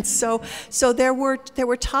 And so there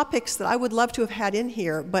were topics that I would love to have had in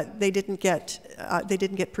here, but they didn't get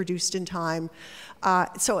produced in time.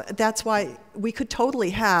 So that's why we could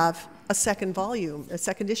totally have a second volume, a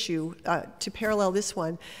second issue to parallel this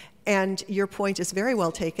one. And your point is very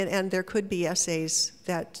well taken, and there could be essays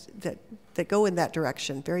that go in that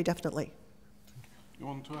direction, very definitely. You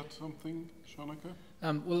want to add something, Shonaka?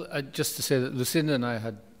 Well, just to say that Lucinda and I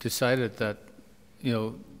had decided that, you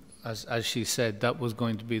know, as she said, that was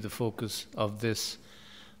going to be the focus of this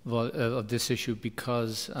issue,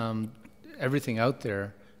 because everything out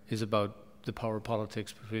there is about the power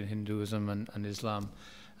politics between Hinduism and Islam,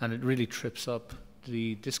 and it really trips up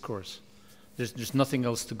the discourse. There's nothing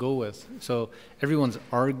else to go with. So everyone's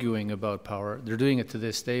arguing about power. They're doing it to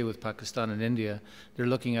this day with Pakistan and India. They're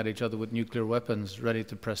looking at each other with nuclear weapons, ready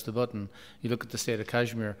to press the button. You look at the state of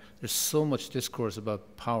Kashmir, there's so much discourse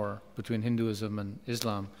about power between Hinduism and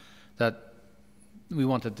Islam that we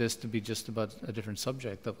wanted this to be just about a different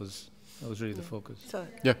subject. That was really the focus. So,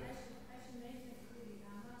 Yeah.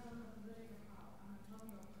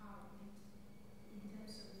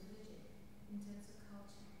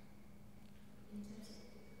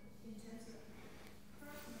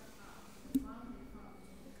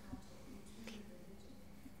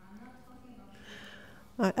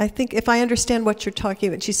 I think if I understand what you're talking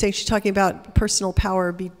about, she's talking about personal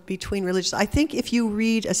power between religions. I think if you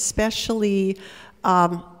read especially,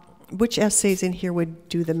 which essays in here would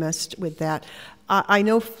do the best with that? I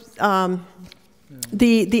know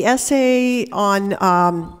the essay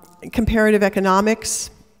on comparative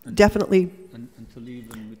economics, definitely. And to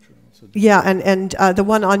leave and Mitra also. Yeah, and the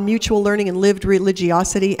one on mutual learning and lived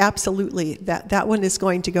religiosity, absolutely. That one is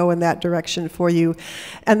going to go in that direction for you.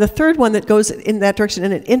 And the third one that goes in that direction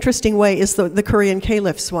in an interesting way is the Korean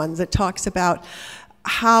caliphs one that talks about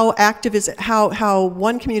how how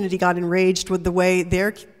one community got enraged with the way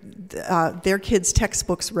their kids'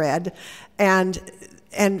 textbooks read and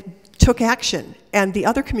took action. And the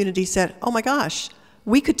other community said, oh my gosh,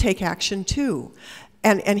 we could take action too.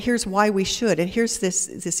 And here's why we should. And here's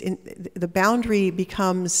the boundary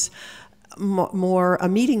becomes more a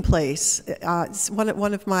meeting place. One of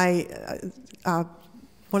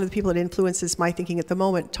the people that influences my thinking at the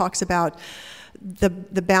moment talks about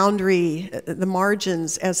the boundary, the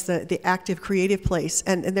margins as the active creative place.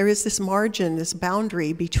 And there is this margin, this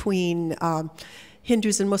boundary between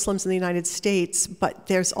Hindus and Muslims in the United States, but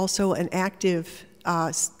there's also an active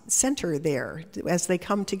center there as they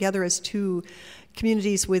come together as two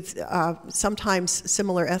communities with sometimes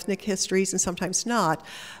similar ethnic histories and sometimes not,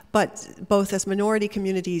 but both as minority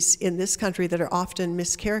communities in this country that are often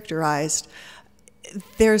mischaracterized.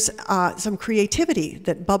 There's some creativity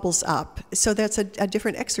that bubbles up. So that's a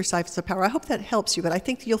different exercise of power. I hope that helps you, but I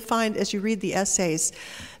think you'll find as you read the essays,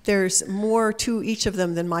 there's more to each of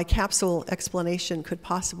them than my capsule explanation could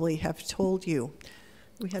possibly have told you.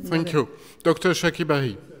 Thank you. Dr.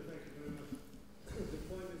 Shakibari.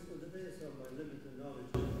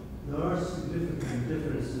 There are significant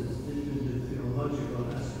differences between the theological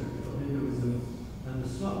aspect of Hinduism and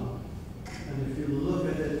Islam. And if you look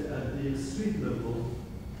at it at the street level,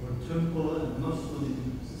 or temple and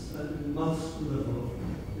mosque level,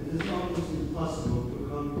 it is almost impossible to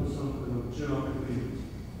come to some kind of general agreement.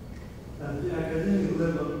 At the academic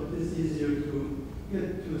level, it is easier to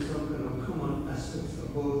get to some kind of common aspects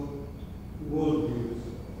of both worldviews.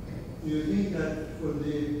 Do you think that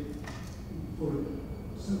for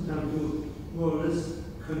sometimes to more or less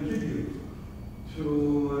contribute to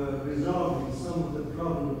resolving some of the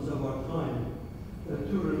problems of our time, that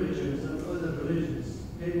two religions and other religions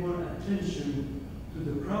pay more attention to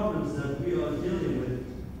the problems that we are dealing with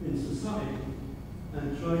in society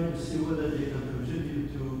and try to see whether they can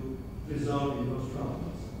contribute to resolving those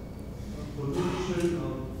problems? Of pollution,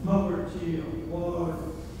 of poverty, of war,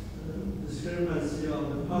 discriminancy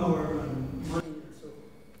of the power and money.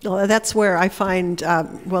 Well, that's where I find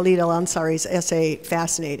Walid Al-Ansari's essay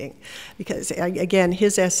fascinating, because, again,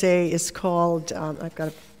 his essay is called, I've got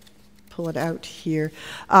to pull it out here,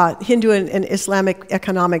 Hindu and Islamic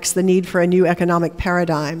Economics, the Need for a New Economic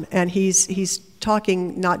Paradigm. And he's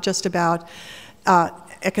talking not just about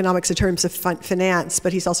economics in terms of finance,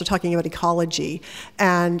 but he's also talking about ecology.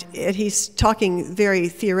 And he's talking very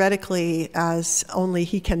theoretically, as only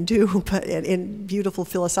he can do, but in beautiful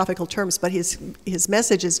philosophical terms, but his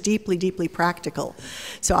message is deeply, deeply practical.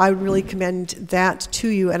 So I would really commend that to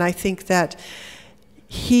you, and I think that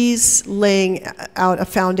he's laying out a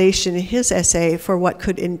foundation in his essay for what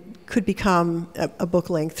could could become a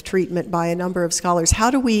book-length treatment by a number of scholars. How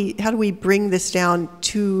do we bring this down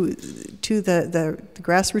to the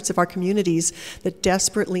grassroots of our communities that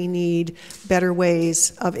desperately need better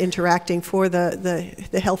ways of interacting for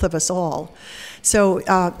the health of us all? So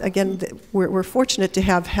again, we're fortunate to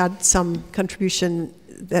have had some contribution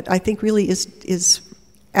that I think really is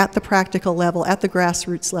at the practical level, at the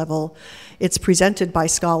grassroots level. It's presented by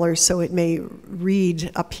scholars, so it may read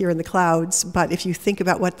up here in the clouds, but if you think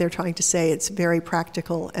about what they're trying to say, it's very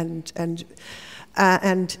practical and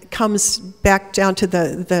comes back down to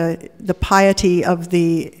the piety of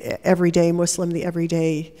the everyday Muslim, the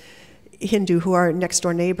everyday Hindu who are next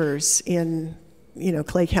door neighbors in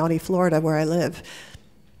Clay County, Florida, where I live.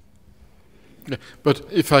 Yeah, but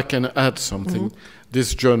if I can add something,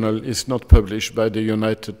 this journal is not published by the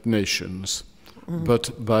United Nations,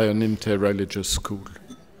 but by an interreligious school.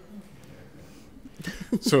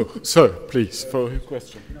 So, sir, please, for your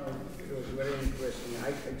question. No, it was very interesting.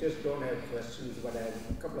 I just don't have questions, but I have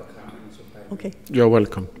a couple of comments. Okay. You're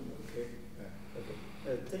welcome. Okay.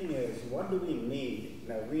 The thing is, what do we need?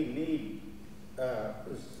 Now, we need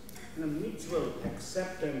mutual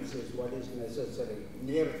acceptance is what is necessary.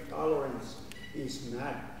 Mere tolerance is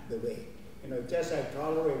not the way. Just I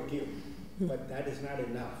tolerate you, but that is not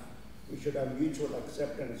enough. We should have mutual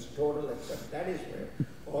acceptance, total acceptance. That is where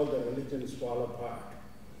all the religions fall apart.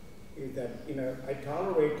 Is that, I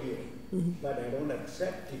tolerate you, but I don't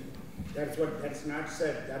accept you. That's not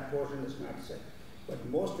said, that portion is not said. But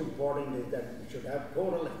most important is that we should have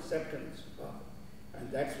total acceptance of it.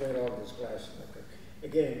 And that's where all this clash occurs.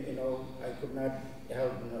 Again, I could not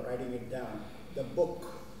help writing it down. The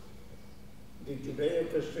book. The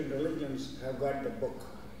Judeo-Christian religions have got the book,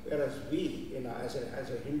 whereas we, as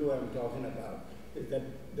a Hindu I'm talking about, is that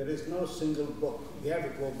there is no single book. We have to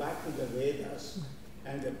go back to the Vedas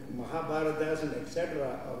and the Mahabharatas and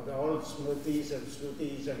etc. of the all Smritis and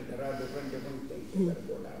Shrutis, and there are different things we got to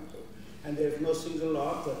go down to. And there is no single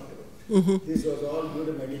author to it. This was all due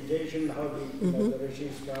to meditation, how the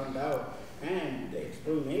rishis found out. And the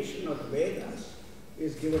explanation of the Vedas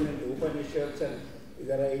is given in the Upanishads, and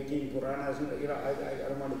there are 18 Puranas, and I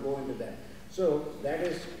don't want to go into that. So that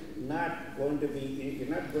is not going to be, you're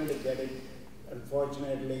not going to get it,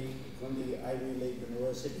 unfortunately, from the Ivy League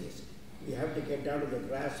universities. We have to get down to the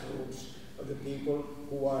grassroots of the people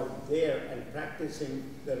who are there and practicing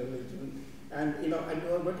the religion. And, and we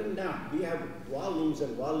are written down. We have volumes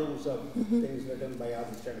and volumes of things written by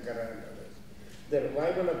Adi Shankara and others. The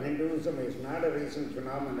revival of Hinduism is not a recent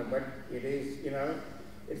phenomenon, but it is,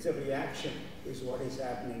 it's a reaction, is what is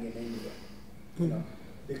happening in India.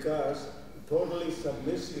 Because totally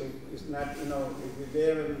submissive is not, if you're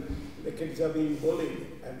there and the kids are being bullied,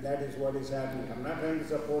 and that is what is happening. I'm not trying to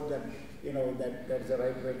support that, that's the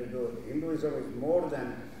right way to do it. Hinduism is more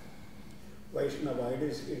than Vaishnava. It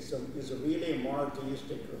is really a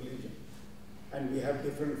monotheistic religion. And we have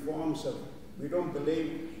different forms of it. We don't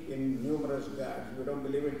believe in numerous gods. We don't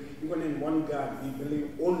believe even in one God. We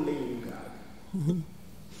believe only in God.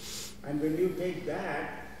 And when you take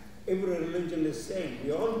that, every religion is same.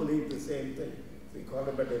 We all believe the same thing. We call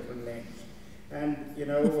it by different names. And,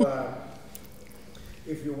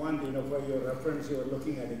 if you want, for your reference, you are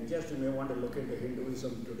looking at it, just you may want to look into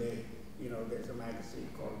Hinduism Today. There's a magazine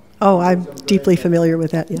called I'm deeply familiar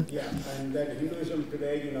with that, yeah. Yeah, and then Hinduism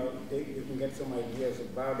Today, you can get some ideas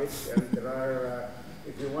about it. And there are,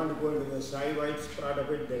 if you want to go into the Saivites part of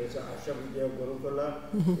it, there is Asha Vidya Gurukula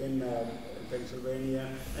in Pennsylvania,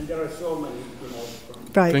 and there are so many,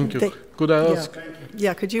 Right. Thank you. Could I ask?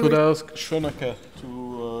 Yeah, could you? Could I ask Shonaka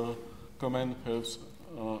to comment first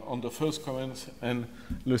on the first comments, and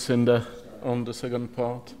Lucinda on the second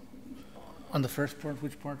part? On the first part,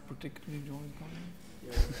 which part particularly do you want to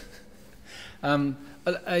comment?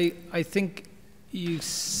 I think you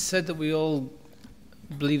said that we all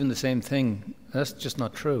believe in the same thing. That's just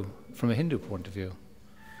not true from a Hindu point of view.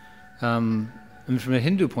 And from a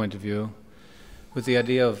Hindu point of view, with the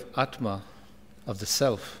idea of Atma, of the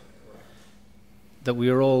self, that we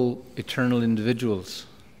are all eternal individuals.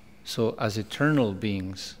 So as eternal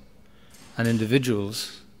beings and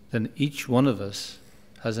individuals, then each one of us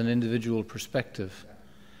has an individual perspective,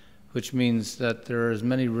 which means that there are as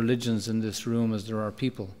many religions in this room as there are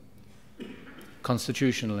people,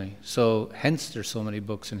 constitutionally. So hence there's so many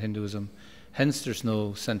books in Hinduism. Hence there's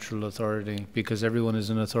no central authority, because everyone is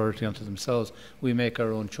an authority unto themselves. We make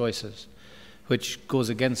our own choices, which goes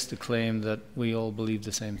against the claim that we all believe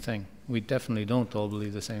the same thing. We definitely don't all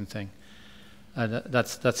believe the same thing.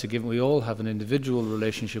 That's a given. We all have an individual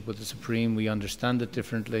relationship with the Supreme. We understand it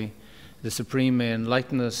differently. The Supreme may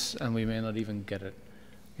enlighten us, and we may not even get it.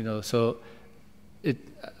 So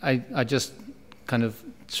I just kind of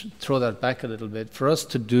throw that back a little bit. For us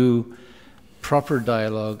to do proper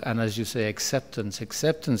dialogue and, as you say, acceptance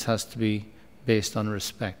has to be based on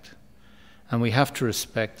respect. And we have to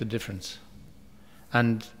respect the difference.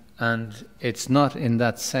 And it's not in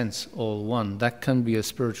that sense all one. That can be a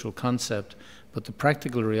spiritual concept, but the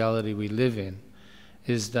practical reality we live in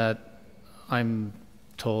is that I'm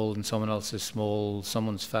tall and someone else is small,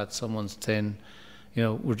 someone's fat, someone's thin. You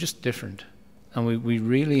know, we're just different. And we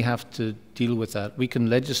really have to deal with that. We can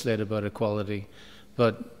legislate about equality,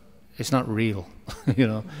 but it's not real. You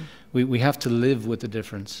know, we have to live with the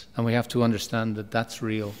difference, and we have to understand that that's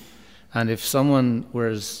real. And if someone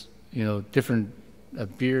wears, you know, a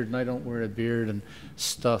beard and I don't wear a beard and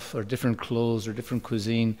stuff, or different clothes or different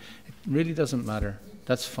cuisine, it really doesn't matter.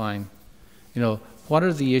 That's fine. You know, what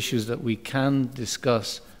are the issues that we can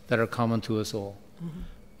discuss that are common to us all? Mm-hmm.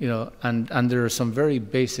 You know, and there are some very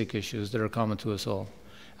basic issues that are common to us all.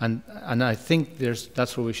 And I think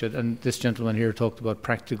that's where we should, and this gentleman here talked about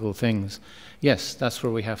practical things. Yes, that's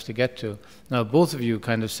where we have to get to. Now, both of you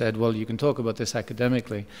kind of said, well, you can talk about this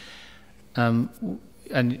academically. And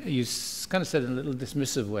you kind of said in a little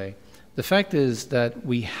dismissive way. The fact is that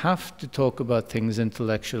we have to talk about things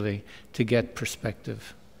intellectually to get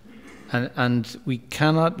perspective. And we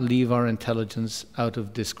cannot leave our intelligence out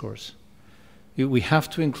of discourse. We have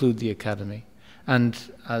to include the academy. And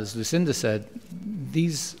as Lucinda said,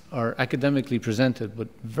 these are academically presented, but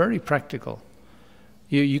very practical.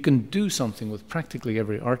 You can do something with practically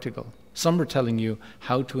every article. Some are telling you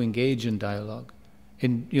how to engage in dialogue,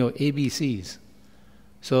 in, you know, ABCs.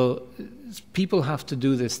 So people have to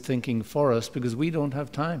do this thinking for us because we don't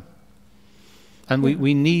have time. And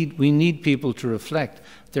we need people to reflect.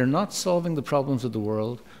 They're not solving the problems of the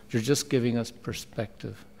world, they're just giving us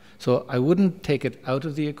perspective. So I wouldn't take it out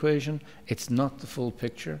of the equation. It's not the full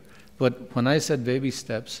picture. But when I said baby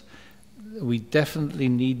steps, we definitely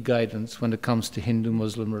need guidance when it comes to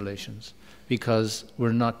Hindu-Muslim relations, because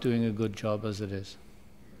we're not doing a good job as it is.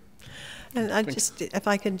 And if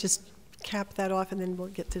I can just cap that off, and then we'll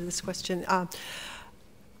get to this question.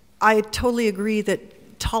 I totally agree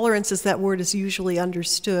that tolerance, as that word is usually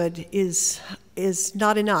understood, is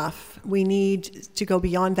not enough. We need to go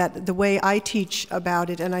beyond that. The way I teach about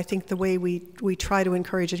it, and I think the way we try to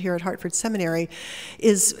encourage it here at Hartford Seminary,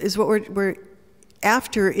 is what we're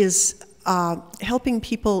after is helping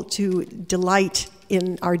people to delight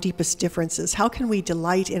in our deepest differences. How can we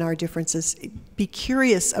delight in our differences, be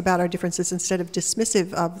curious about our differences instead of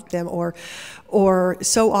dismissive of them, or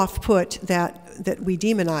so off-put that we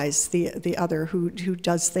demonize the other who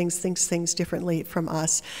does things, thinks things differently from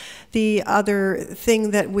us. The other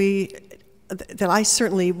thing that I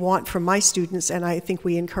certainly want from my students, and I think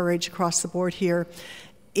we encourage across the board here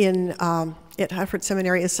at Hartford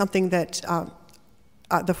Seminary, is something that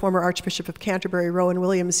the former Archbishop of Canterbury, Rowan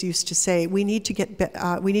Williams, used to say: we need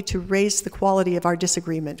to raise the quality of our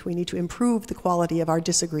disagreement. We need to improve the quality of our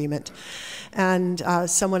disagreement. And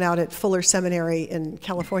someone out at Fuller Seminary in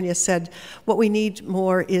California said, what we need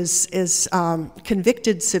more is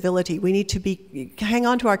convicted civility. We need to hang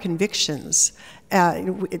on to our convictions.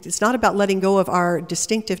 It's not about letting go of our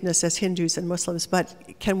distinctiveness as Hindus and Muslims, but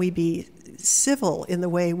can we be civil in the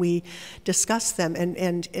way we discuss them,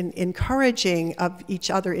 and encouraging of each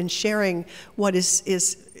other in sharing what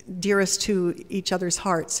is dearest to each other's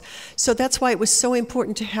hearts. So that's why it was so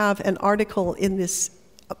important to have an article in this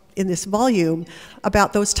volume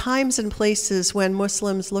about those times and places when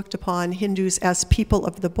Muslims looked upon Hindus as people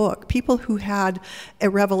of the book, people who had a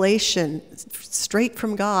revelation straight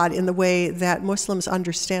from God in the way that Muslims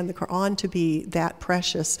understand the Quran to be that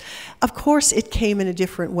precious. Of course, it came in a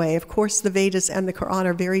different way. Of course, the Vedas and the Quran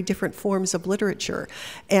are very different forms of literature,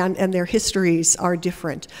 and their histories are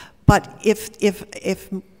different. But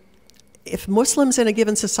if Muslims in a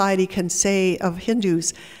given society can say of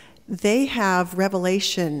Hindus, they have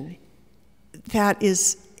revelation that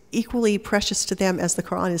is equally precious to them as the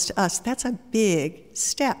Quran is to us, that's a big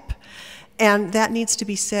step. And that needs to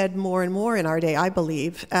be said more and more in our day, I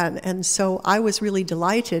believe. And so I was really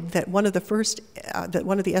delighted that one of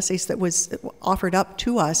the essays that was offered up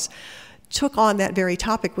to us took on that very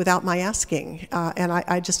topic without my asking. And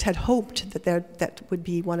I just had hoped that would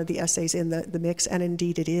be one of the essays in the mix, and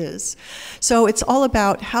indeed it is. So it's all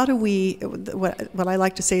about how do we, what I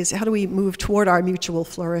like to say is, how do we move toward our mutual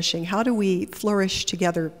flourishing? How do we flourish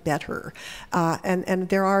together better? And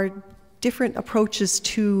there are different approaches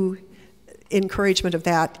to encouragement of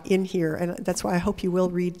that in here, and that's why I hope you will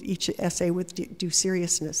read each essay with due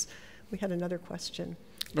seriousness. We had another question.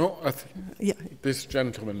 No, I think this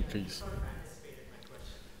gentleman, please.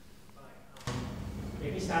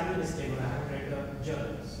 let me start with a disclaimer. I haven't read the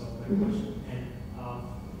journal, so my question. And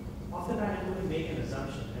after that, I'm going to make an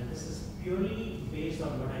assumption, and this is purely based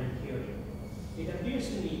on what I'm hearing. It appears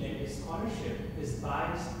to me that your scholarship is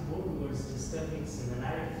biased more towards discovering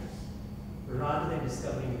similarities rather than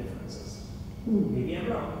discovering differences. Maybe I'm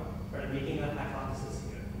wrong, but I'm making a hypothesis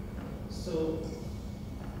here. So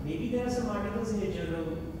maybe there are some articles in your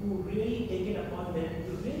journal who really take it upon them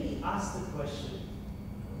to really ask the question,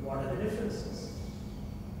 what are the differences?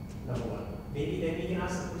 Number one. Maybe then we can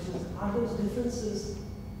ask the questions, are those differences,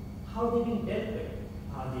 how are they being dealt with?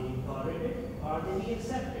 Are they being tolerated or are they being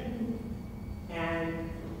accepted? And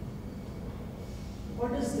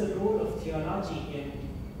what is the role of theology in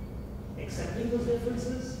accepting those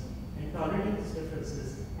differences and tolerating those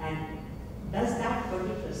differences? And does that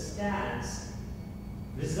particular stance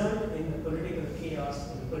result in the political chaos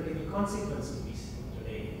and the political consequences we see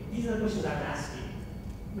today? These are the questions I'm asking.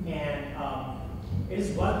 And it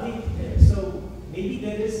is one thing, so maybe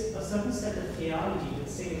there is a certain set of theology that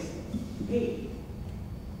says, hey,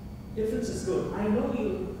 difference is good. I know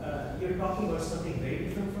you're talking about something very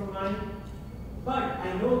different from mine, but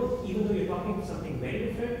I know even though you're talking about something very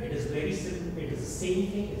different, it is very simple, it is the same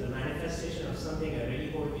thing, it's a manifestation of something I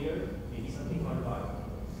really hold dear, maybe something called God.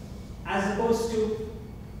 As opposed to,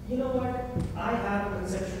 you know what, I have a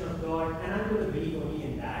conception of God and I'm going to believe only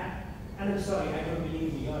in that, and I'm sorry, I don't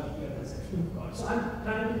believe in your conception of God. So I'm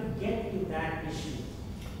trying to get to that issue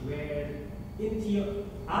where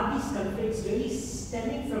are these conflicts really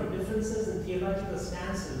stemming from differences in theological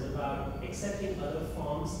stances about accepting other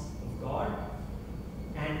forms of God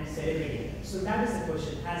and celebrating them? So that is the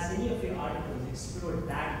question. Has any of your articles explored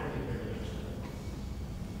that particular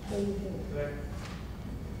direction?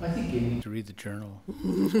 I think you need to read the journal.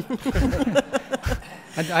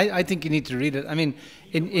 And I think you need to read it. I mean,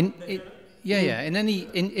 in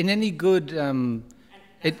any good.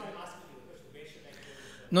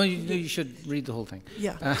 No, you should read the whole thing.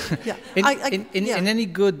 Yeah, yeah. In any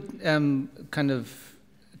good kind of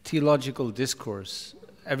theological discourse,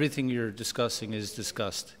 everything you're discussing is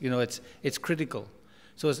discussed. You know, it's critical.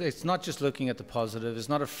 So it's not just looking at the positive. It's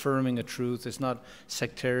not affirming a truth. It's not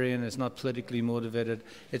sectarian. It's not politically motivated.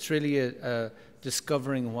 It's really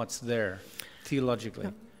discovering what's there theologically.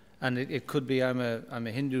 Yeah. And it could be I'm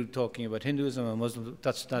a Hindu talking about Hinduism, I'm a Muslim.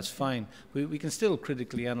 That's fine. We can still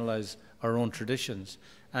critically analyze our own traditions,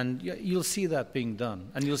 and you'll see that being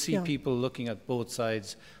done, and you'll see people looking at both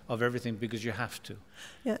sides of everything because you have to.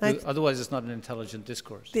 Yeah, otherwise, it's not an intelligent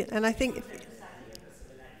discourse. And I think.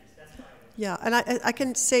 Yeah, and I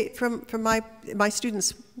can say from my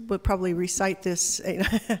students would probably recite this.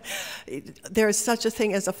 There is such a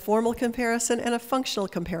thing as a formal comparison and a functional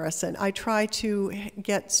comparison. I try to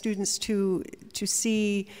get students to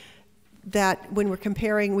see that when we're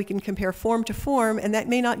comparing, we can compare form to form, and that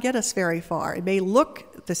may not get us very far. It may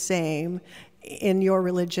look the same in your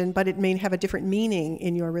religion, but it may have a different meaning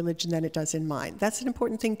in your religion than it does in mine. That's an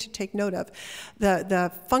important thing to take note of.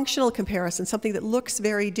 The functional comparison, something that looks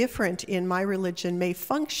very different in my religion, may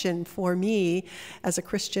function for me as a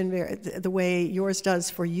Christian the way yours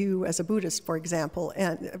does for you as a Buddhist, for example,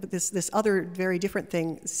 and this other very different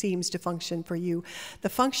thing seems to function for you. The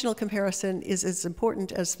functional comparison is as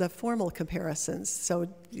important as the formal comparisons. So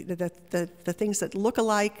the things that look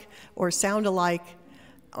alike or sound alike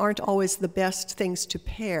aren't always the best things to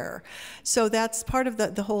pair. So that's part of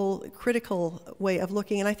the whole critical way of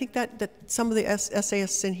looking, and I think that some of the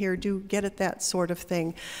essayists in here do get at that sort of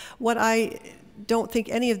thing. What I don't think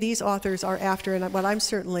any of these authors are after, and what I'm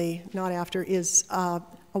certainly not after, is a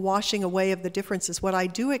washing away of the differences. What I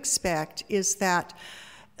do expect is that,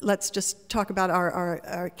 let's just talk about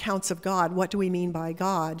our accounts of God. What do we mean by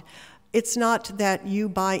God? It's not that you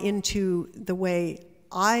buy into the way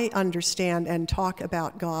I understand and talk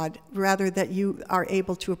about God, rather that you are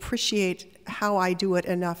able to appreciate how I do it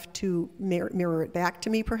enough to mirror it back to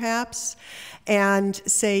me, perhaps, and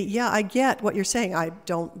say, yeah, I get what you're saying. I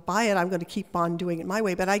don't buy it. I'm going to keep on doing it my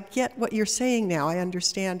way, but I get what you're saying now. I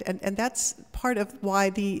understand, and that's part of why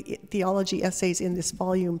the theology essays in this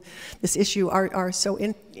volume, this issue, are so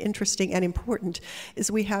interesting and important,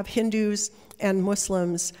 is we have Hindus and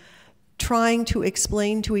Muslims trying to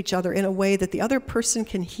explain to each other in a way that the other person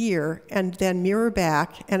can hear and then mirror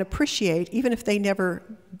back and appreciate, even if they never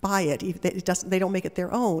buy it, they don't make it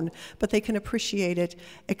their own, but they can appreciate it,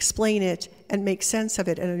 explain it, and make sense of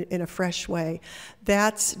it in a fresh way.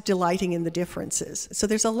 That's delighting in the differences. So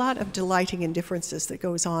there's a lot of delighting in differences that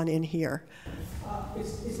goes on in here.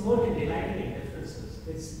 It's more than delighting in differences.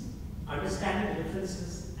 It's understanding the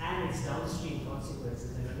differences and its downstream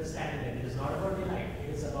consequences, and understanding that it is not about delight,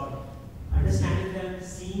 it is about understanding them,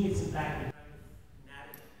 seeing its impact, and trying to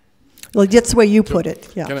Well, that's the way you put it,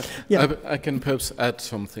 yeah. Can Yeah. I can perhaps add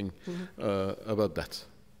something about that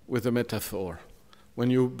with a metaphor. When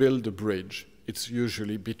you build a bridge, it's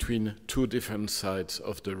usually between two different sides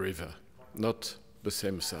of the river, not the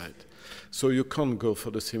same side. So you can't go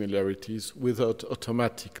for the similarities without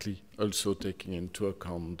automatically also taking into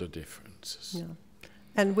account the differences. Yeah.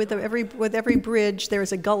 And with every bridge, there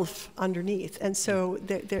is a gulf underneath. And so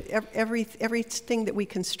everything that we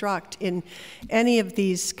construct in any of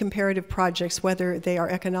these comparative projects, whether they are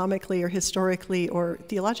economically or historically or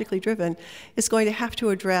theologically driven, is going to have to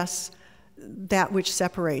address that which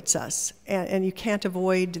separates us. And you can't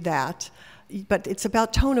avoid that. But it's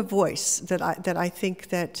about tone of voice that I think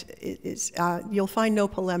that you'll find no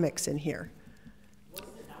polemics in here.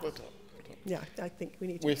 Yeah, I think we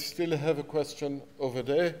need to. We still have a question over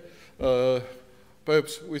there.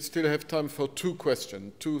 Perhaps we still have time for two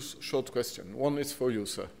questions, two short questions. One is for you,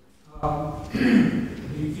 sir. Do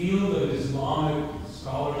you feel that Islamic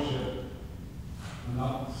scholarship, I'm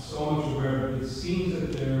not so much aware, but it seems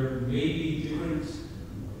that there may be different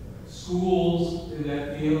schools in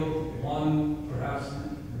that field, one perhaps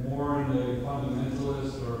more in the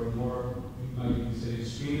fundamentalist or more, you might even say,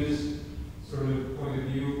 extremist sort of point of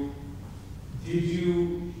view.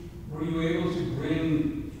 Were you able to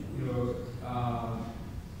bring,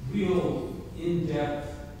 real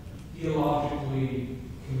in-depth, theologically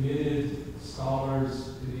committed scholars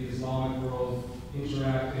in the Islamic world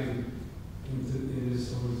interacting in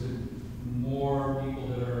this, or is it more people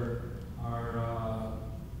that are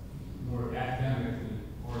more academically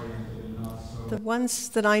oriented and not so? The ones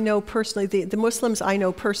that I know personally, the Muslims I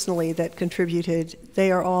know personally that contributed,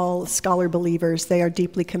 they are all scholar believers. They are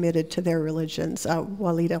deeply committed to their religions.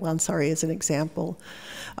 Walid al-Ansari is an example.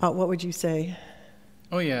 What would you say?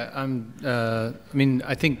 Oh yeah,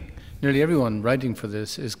 I think nearly everyone writing for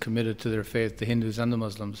this is committed to their faith, the Hindus and the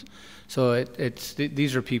Muslims. So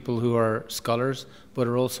these are people who are scholars, but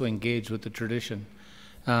are also engaged with the tradition.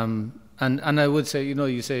 And I would say,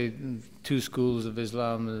 you say two schools of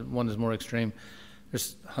Islam, one is more extreme.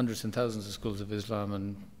 There's hundreds and thousands of schools of Islam,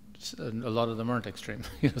 and a lot of them aren't extreme.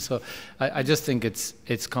 So I just think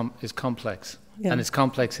it's complex, and it's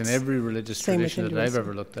complex in every religious tradition that I've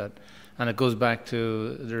ever looked at. And it goes back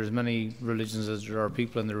to there's as many religions as there are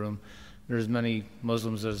people in the room. There's as many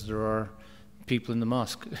Muslims as there are people in the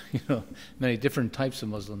mosque. Many different types of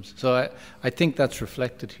Muslims. So I think that's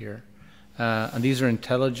reflected here. And these are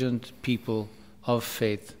intelligent people of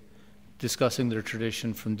faith discussing their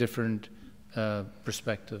tradition from different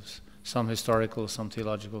perspectives, some historical, some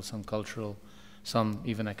theological, some cultural, some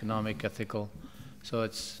even economic, ethical. So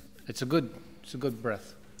it's a good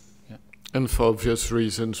breadth. Yeah. And for obvious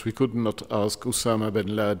reasons, we could not ask Osama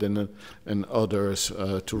bin Laden and others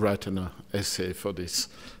to write an essay for this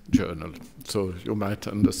journal. So you might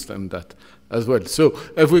understand that as well. So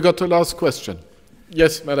have we got a last question?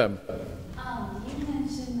 Yes, madam. You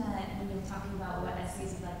mentioned that when you were talking about what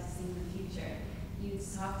essays you'd like to see in the future, you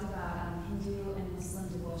talked about Hindu and Muslim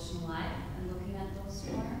devotional life and looking at those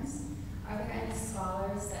forms. Are there any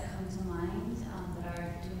scholars that come to mind that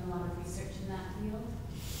are doing a lot of research in that field?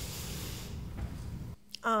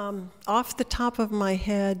 Off the top of my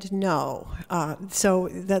head, no. So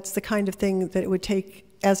that's the kind of thing that it would take,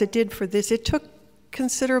 as it did for this, it took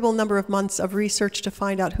considerable number of months of research to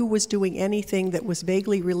find out who was doing anything that was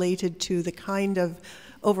vaguely related to the kind of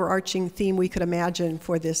overarching theme we could imagine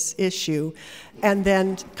for this issue, and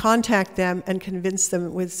then contact them and convince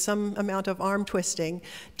them with some amount of arm twisting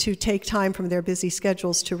to take time from their busy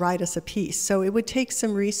schedules to write us a piece. So it would take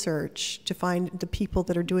some research to find the people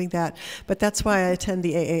that are doing that, but that's why I attend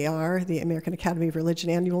the AAR, the American Academy of Religion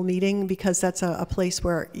annual meeting, because that's a place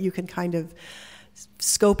where you can kind of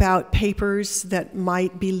scope out papers that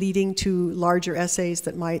might be leading to larger essays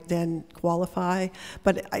that might then qualify.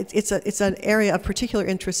 But it's an area of particular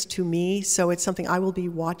interest to me, so it's something I will be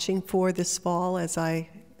watching for this fall as I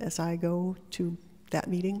go to that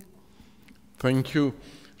meeting. Thank you,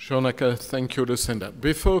 Shonaka. Thank you, Lucinda.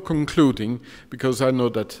 Before concluding, because I know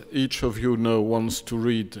that each of you now wants to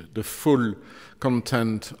read the full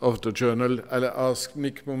content of the journal, I'll ask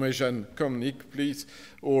Nick Moumejan, come Nick, please,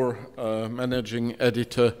 or managing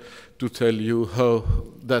editor, to tell you how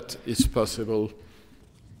that is possible.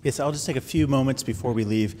 Yes, I'll just take a few moments before we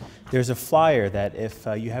leave. There's a flyer that if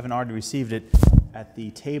you haven't already received it, at the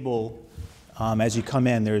table as you come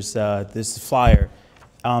in, there's this flyer.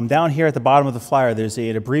 Down here at the bottom of the flyer, there's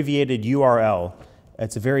an abbreviated URL.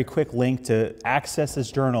 It's a very quick link to access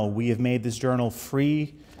this journal. We have made this journal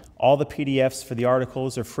free All the PDFs for the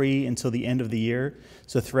articles are free until the end of the year.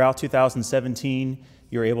 So throughout 2017,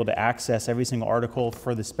 you're able to access every single article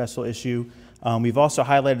for the special issue. We've also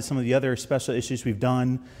highlighted some of the other special issues we've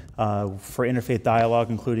done for interfaith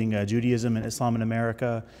dialogue, including Judaism and Islam in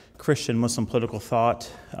America, Christian Muslim political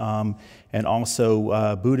thought, and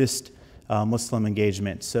also Buddhist Muslim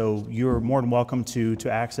engagement. So you're more than welcome to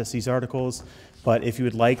access these articles. But if you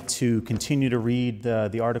would like to continue to read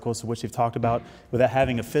the articles of which we've talked about without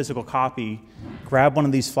having a physical copy, grab one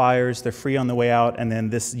of these flyers. They're free on the way out. And then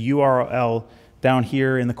this URL down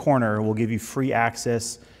here in the corner will give you free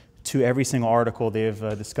access to every single article they've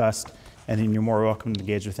discussed. And then you're more welcome to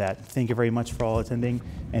engage with that. Thank you very much for all attending.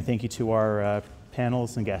 And thank you to our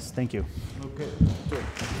panels and guests. Thank you. Okay.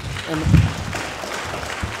 And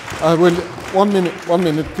I will, 1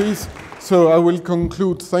 minute, please. So I will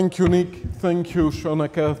conclude. Thank you, Nick. Thank you,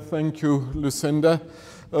 Shonaka. Thank you, Lucinda.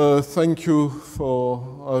 Thank you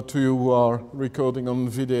to you who are recording on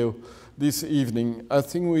video this evening. I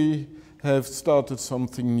think we have started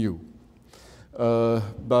something new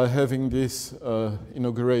by having this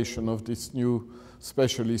inauguration of this new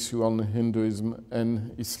special issue on Hinduism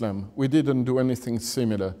and Islam. We didn't do anything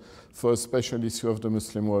similar for a special issue of the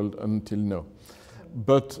Muslim world until now.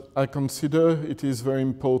 But I consider it is very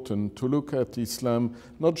important to look at Islam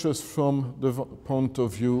not just from the point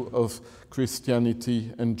of view of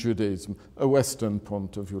Christianity and Judaism, a Western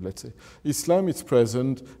point of view, let's say. Islam is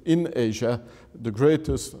present in Asia, the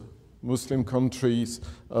greatest Muslim countries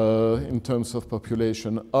in terms of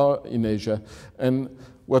population are in Asia. And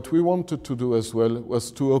what we wanted to do as well was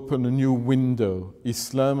to open a new window,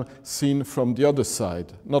 Islam seen from the other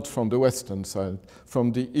side, not from the Western side,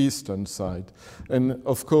 from the Eastern side. And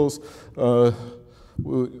of course,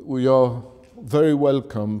 we are very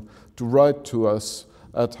welcome to write to us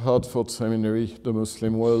at Hartford Seminary, the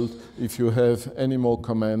Muslim World, if you have any more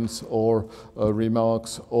comments or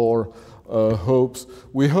remarks or hopes.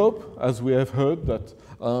 We hope, as we have heard, that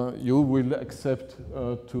you will accept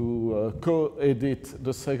to co-edit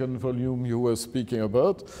the second volume you were speaking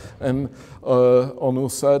about. And on our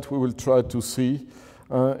side, we will try to see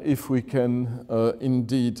if we can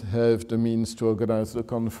indeed have the means to organize the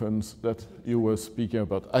conference that you were speaking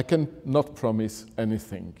about. I cannot promise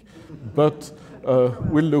anything, but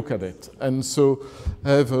we'll look at it. And so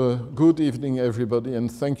have a good evening, everybody,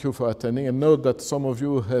 and thank you for attending. And note that some of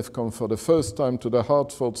you have come for the first time to the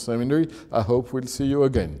Hartford Seminary. I hope we'll see you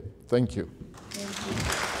again. Thank you. Thank you.